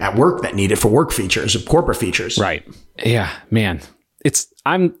working at work that need it for work features, corporate features. Right. Yeah, man.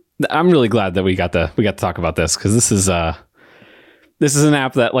 I'm really glad that we got to talk about this, because this is an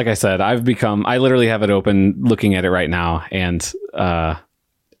app that, like I said, I literally have it open looking at it right now. And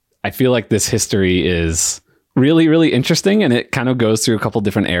I feel like this history is really, really interesting. And it kind of goes through a couple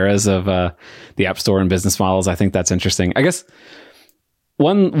different eras of the App Store and business models. I think that's interesting. I guess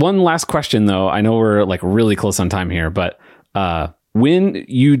one last question, though. I know we're like really close on time here, but when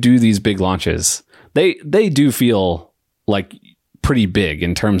you do these big launches, they do feel like pretty big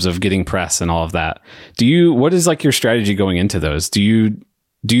in terms of getting press and all of that. What is like your strategy going into those? Do you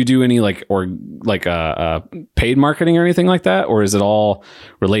do any paid marketing or anything like that? Or is it all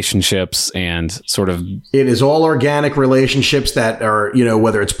relationships and sort of... It is all organic relationships that are,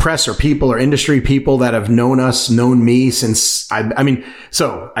 whether it's press or people or industry people that have known me since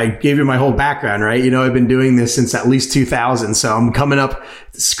so I gave you my whole background, right? I've been doing this since at least 2000. So I'm coming up,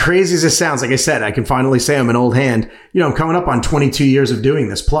 as crazy as it sounds, like I said, I can finally say I'm an old hand. I'm coming up on 22 years of doing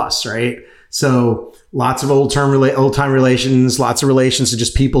this plus, right? So lots of old time relations, lots of relations to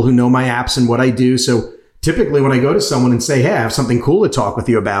just people who know my apps and what I do. So typically when I go to someone and say, hey, I have something cool to talk with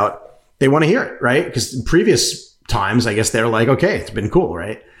you about, they want to hear it, right? Because in previous times, I guess they're like, okay, it's been cool,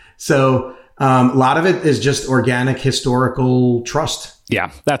 right? So a lot of it is just organic, historical trust.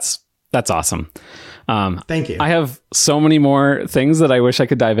 Yeah, that's awesome. Thank you. I have so many more things that I wish I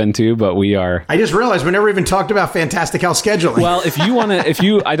could dive into, but I just realized we never even talked about Fantastical scheduling. Well, if you want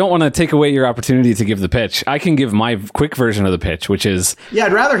to, I don't want to take away your opportunity to give the pitch. I can give my quick version of the pitch, which is... Yeah,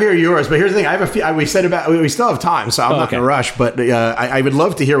 I'd rather hear yours, but here's the thing. I have a few, we still have time, so I'm not in a rush, but I would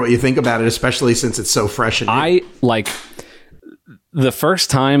love to hear what you think about it, especially since it's so fresh. And the first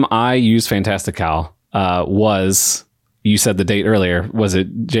time I used Fantastical was, you said the date earlier, was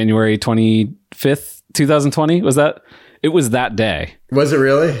it January 25th? 2020 it was that day. Was it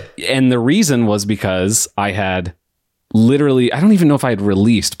really? And the reason was because I had literally, I don't even know if I had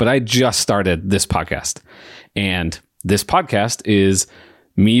released, but I just started this podcast. And this podcast is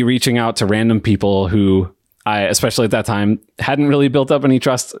me reaching out to random people who I, especially at that time, hadn't really built up any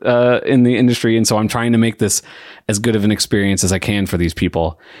trust in the industry. And so I'm trying to make this as good of an experience as I can for these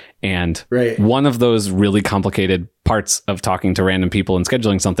people. And One of those really complicated parts of talking to random people and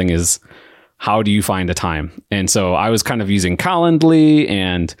scheduling something is, how do you find a time? And so I was kind of using Calendly,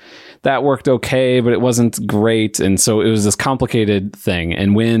 and that worked okay, but it wasn't great. And so it was this complicated thing.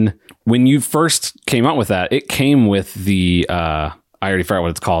 And when you first came out with that, it came with the, I already forgot what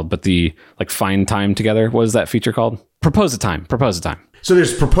it's called, but the find time together. What is that feature called? Propose a time. So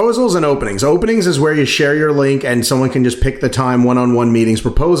there's proposals and openings. Openings is where you share your link and someone can just pick the time, one-on-one meetings.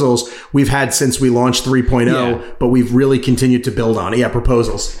 Proposals we've had since we launched 3.0, but we've really continued to build on it. Yeah,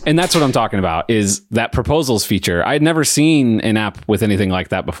 proposals. And that's what I'm talking about, is that proposals feature. I'd never seen an app with anything like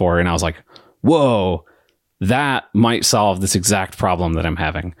that before. And I was like, whoa, that might solve this exact problem that I'm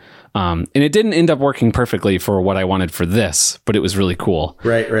having. And it didn't end up working perfectly for what I wanted for this, but it was really cool.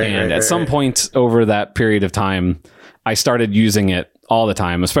 Right. And at some point over that period of time, I started using it all the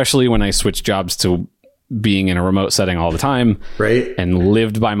time, especially when I switched jobs to being in a remote setting all the time, right? And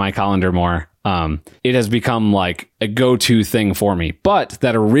lived by my calendar more. It has become like a go-to thing for me. But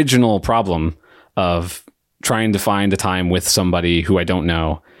that original problem of trying to find a time with somebody who I don't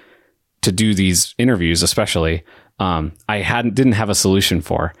know to do these interviews, especially, I didn't have a solution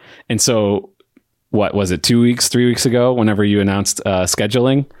for. And so, what was it, 3 weeks ago, whenever you announced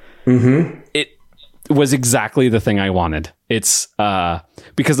scheduling? Mm-hmm. It was exactly the thing I wanted. It's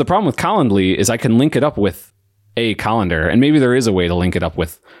because the problem with Calendly is I can link it up with a calendar, and maybe there is a way to link it up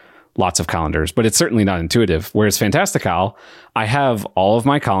with lots of calendars, but it's certainly not intuitive. Whereas Fantastical, I have all of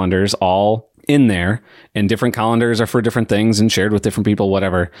my calendars all in there, and different calendars are for different things and shared with different people,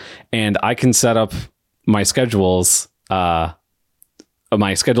 whatever. And I can set up my schedules, my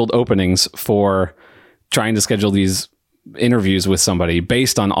scheduled openings for trying to schedule these interviews with somebody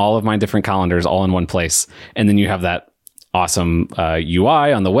based on all of my different calendars all in one place. And then you have that awesome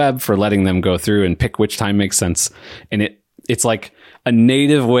UI on the web for letting them go through and pick which time makes sense. And it's like a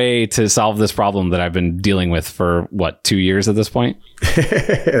native way to solve this problem that I've been dealing with for 2 years at this point.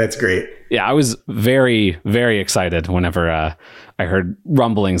 That's great. Yeah, I was very, very excited whenever I heard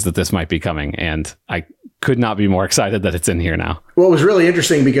rumblings that this might be coming, and I could not be more excited that it's in here now. Well, it was really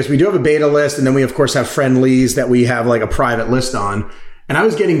interesting because we do have a beta list, and then we of course have friendlies that we have like a private list on. And I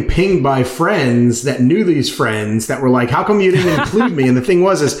was getting pinged by friends that knew these friends that were like, how come you didn't include me? And the thing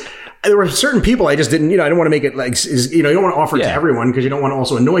is there were certain people I just didn't, I don't want to make it like, you don't want to offer it to everyone because you don't want to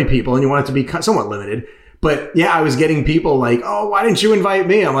also annoy people and you want it to be somewhat limited. But yeah, I was getting people like, oh, why didn't you invite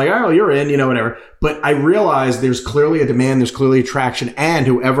me? I'm like, oh, you're in, whatever. But I realized there's clearly a demand, there's clearly a traction, and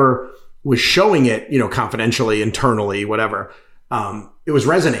whoever was showing it, confidentially, internally, whatever, it was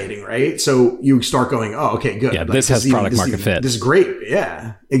resonating, right? So you start going, oh, okay, good. Yeah, this has product market fit. This is great.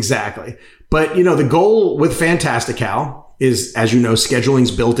 Yeah, exactly. But, the goal with Fantastical is, as you know,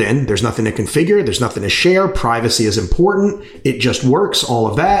 scheduling's built in. There's nothing to configure. There's nothing to share. Privacy is important. It just works, all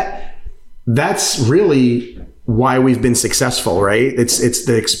of that. That's really why we've been successful, right? It's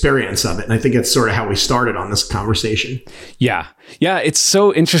the experience of it. And I think it's sort of how we started on this conversation. Yeah. Yeah. It's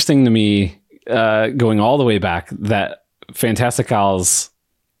so interesting to me, going all the way back, that Fantastical's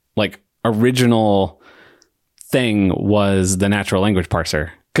like original thing was the natural language parser.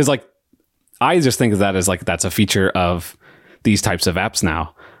 Cause like, I just think of that as like, that's a feature of these types of apps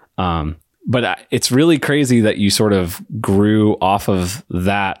now. But it's really crazy that you sort of grew off of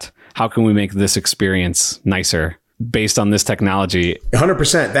that. How can we make this experience nicer based on this technology?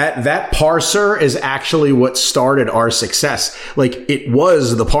 100%. That parser is actually what started our success. Like, it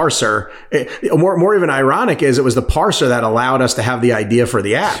was the parser. More even ironic is it was the parser that allowed us to have the idea for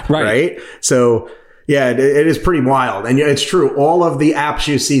the app, right? So yeah, it is pretty wild. And it's true. All of the apps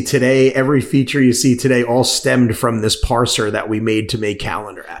you see today, every feature you see today, all stemmed from this parser that we made to make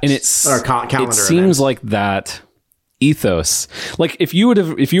calendar apps. And it seems like that ethos. Like if you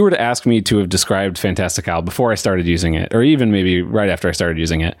were to ask me to have described Fantastical before I started using it, or even maybe right after I started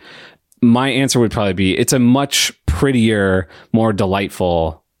using it, my answer would probably be it's a much prettier, more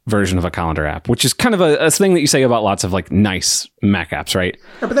delightful version of a calendar app, which is kind of a thing that you say about lots of like nice Mac apps, right?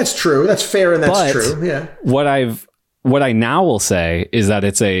 Yeah, but that's true. That's fair, and that's true. Yeah. What I now will say is that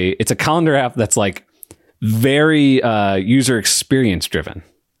it's a calendar app that's like very user experience driven,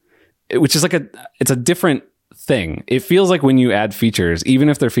 which is like it's a different thing. It feels like when you add features, even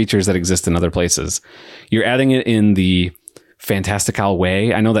if they're features that exist in other places, you're adding it in the Fantastical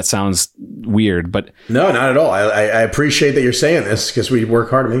way. I know that sounds weird, but no, not at all. I appreciate that you're saying this because we work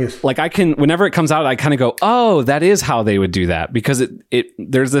hard to make it. Like whenever it comes out, I kind of go, oh, that is how they would do that, because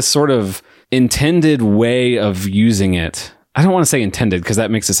there's this sort of intended way of using it. I don't want to say intended because that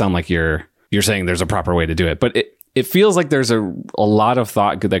makes it sound like you're saying there's a proper way to do it, but it feels like there's a lot of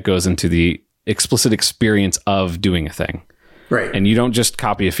thought that goes into the explicit experience of doing a thing. Right. And you don't just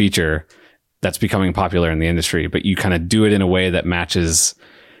copy a feature that's becoming popular in the industry, but you kind of do it in a way that matches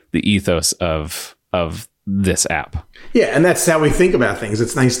the ethos of this app. Yeah. And that's how we think about things.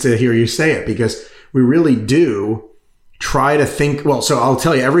 It's nice to hear you say it because we really do try to think. Well, so I'll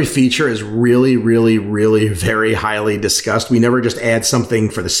tell you, every feature is really, really, really very highly discussed. We never just add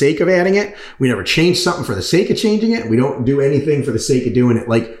something for the sake of adding it. We never change something for the sake of changing it. We don't do anything for the sake of doing it.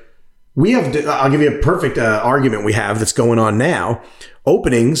 Like, I'll give you a perfect argument we have that's going on now.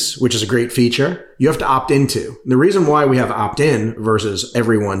 Openings, which is a great feature, you have to opt into. The reason why we have opt-in versus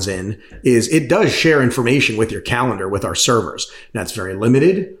everyone's in is it does share information with your calendar, with our servers. Now, it's very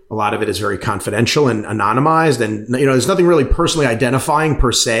limited. A lot of it is very confidential and anonymized. And, there's nothing really personally identifying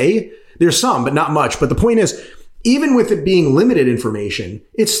per se. There's some, but not much. But the point is, even with it being limited information,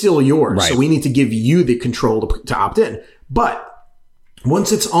 it's still yours. Right. So we need to give you the control to opt in. But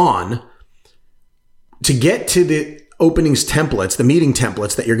once it's on, to get to the openings templates, the meeting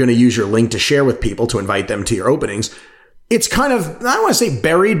templates that you're going to use your link to share with people to invite them to your openings, it's kind of, I don't want to say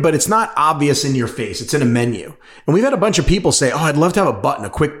buried, but it's not obvious in your face. It's in a menu. And we've had a bunch of people say, oh, I'd love to have a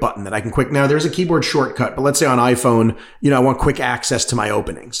quick button that I can now there's a keyboard shortcut, but let's say on iPhone, I want quick access to my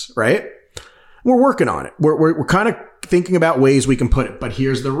openings, right? We're working on it. We're kind of thinking about ways we can put it, but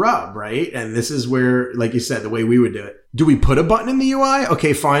here's the rub, right? And this is where, like you said, the way we would do it. Do we put a button in the UI?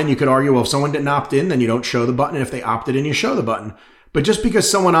 Okay, fine. You could argue, well, if someone didn't opt in, then you don't show the button. And if they opted in, you show the button. But just because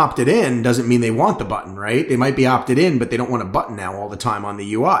someone opted in doesn't mean they want the button, right? They might be opted in, but they don't want a button now all the time on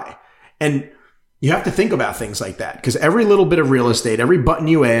the UI. And you have to think about things like that because every little bit of real estate, every button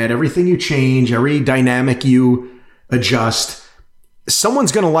you add, everything you change, every dynamic you adjust,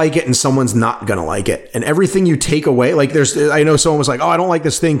 someone's going to like it and someone's not going to like it. And everything you take away, like I know someone was like, oh, I don't like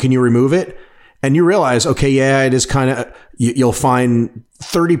this thing. Can you remove it? And you realize, okay, yeah, it is kind of, you'll find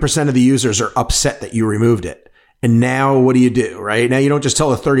 30% of the users are upset that you removed it. And now what do? Right? Now you don't just tell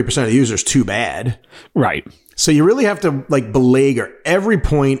the 30% of the users too bad. Right. So you really have to like belager every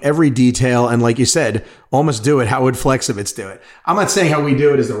point, every detail. And like you said, almost do it how would Flexibits do it. I'm not saying how we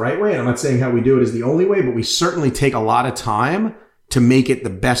do it is the right way. And I'm not saying how we do it is the only way, but we certainly take a lot of time to make it the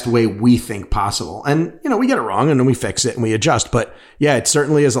best way we think possible. And, we get it wrong and then we fix it and we adjust. But yeah, it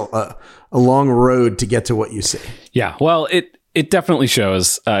certainly is a long road to get to what you see. Yeah. Well, it definitely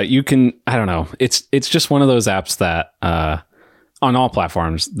shows. You can, I don't know. It's just one of those apps that, on all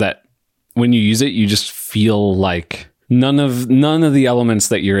platforms that when you use it, you just feel like none of the elements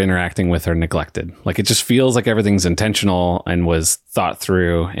that you're interacting with are neglected. Like it just feels like everything's intentional and was thought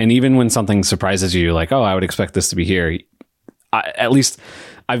through. And even when something surprises you, like, oh, I would expect this to be here. At least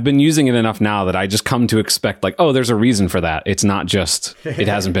I've been using it enough now that I just come to expect like, oh, there's a reason for that. It's not just it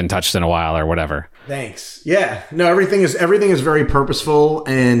hasn't been touched in a while or whatever. Thanks. Yeah. No, everything is very purposeful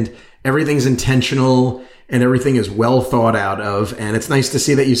and everything's intentional and everything is well thought out of. And it's nice to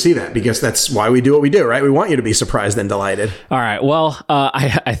see that you see that because that's why we do what we do, right? We want you to be surprised and delighted. All right. Well,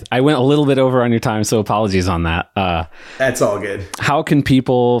 I went a little bit over on your time, so apologies on that. That's all good. How can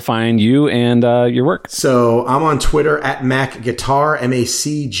people find you and your work? So I'm on Twitter at Mac Guitar,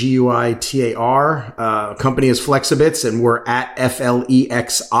 MacGuitar. Company is Flexibits, and we're at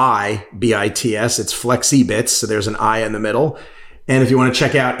FLEXIBITS. It's Flexibits, so there's an I in the middle. And if you want to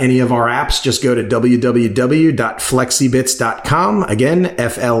check out any of our apps, just go to www.flexibits.com. Again,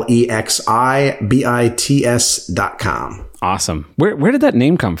 FLEXIBITS.com. Awesome. Where did that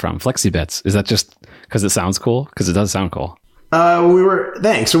name come from? Flexibits. Is that just because it sounds cool? Because it does sound cool.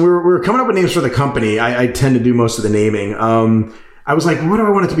 Thanks. So we were coming up with names for the company. I tend to do most of the naming. I was like, what do I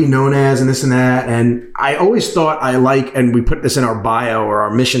want it to be known as and this and that? And I always thought and we put this in our bio or our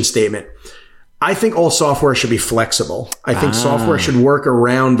mission statement, I think all software should be flexible. I think software should work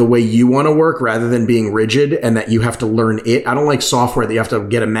around the way you want to work rather than being rigid and that you have to learn it. I don't like software that you have to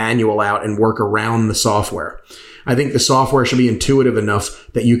get a manual out and work around the software. I think the software should be intuitive enough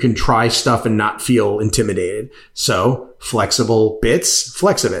that you can try stuff and not feel intimidated. So flexible bits,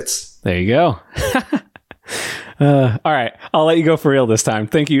 Flexibits. There you go. All right. I'll let you go for real this time.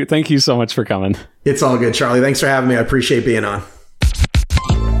 Thank you. Thank you so much for coming. It's all good, Charlie. Thanks for having me. I appreciate being on.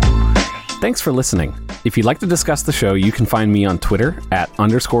 Thanks for listening. If you'd like to discuss the show, you can find me on Twitter at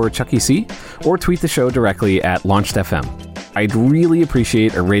 _ChuckyC or tweet the show directly at LaunchedFM. I'd really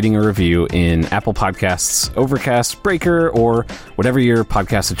appreciate a rating or review in Apple Podcasts, Overcast, Breaker, or whatever your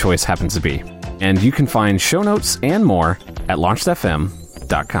podcast of choice happens to be. And you can find show notes and more at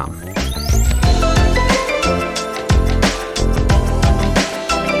LaunchedFM.com.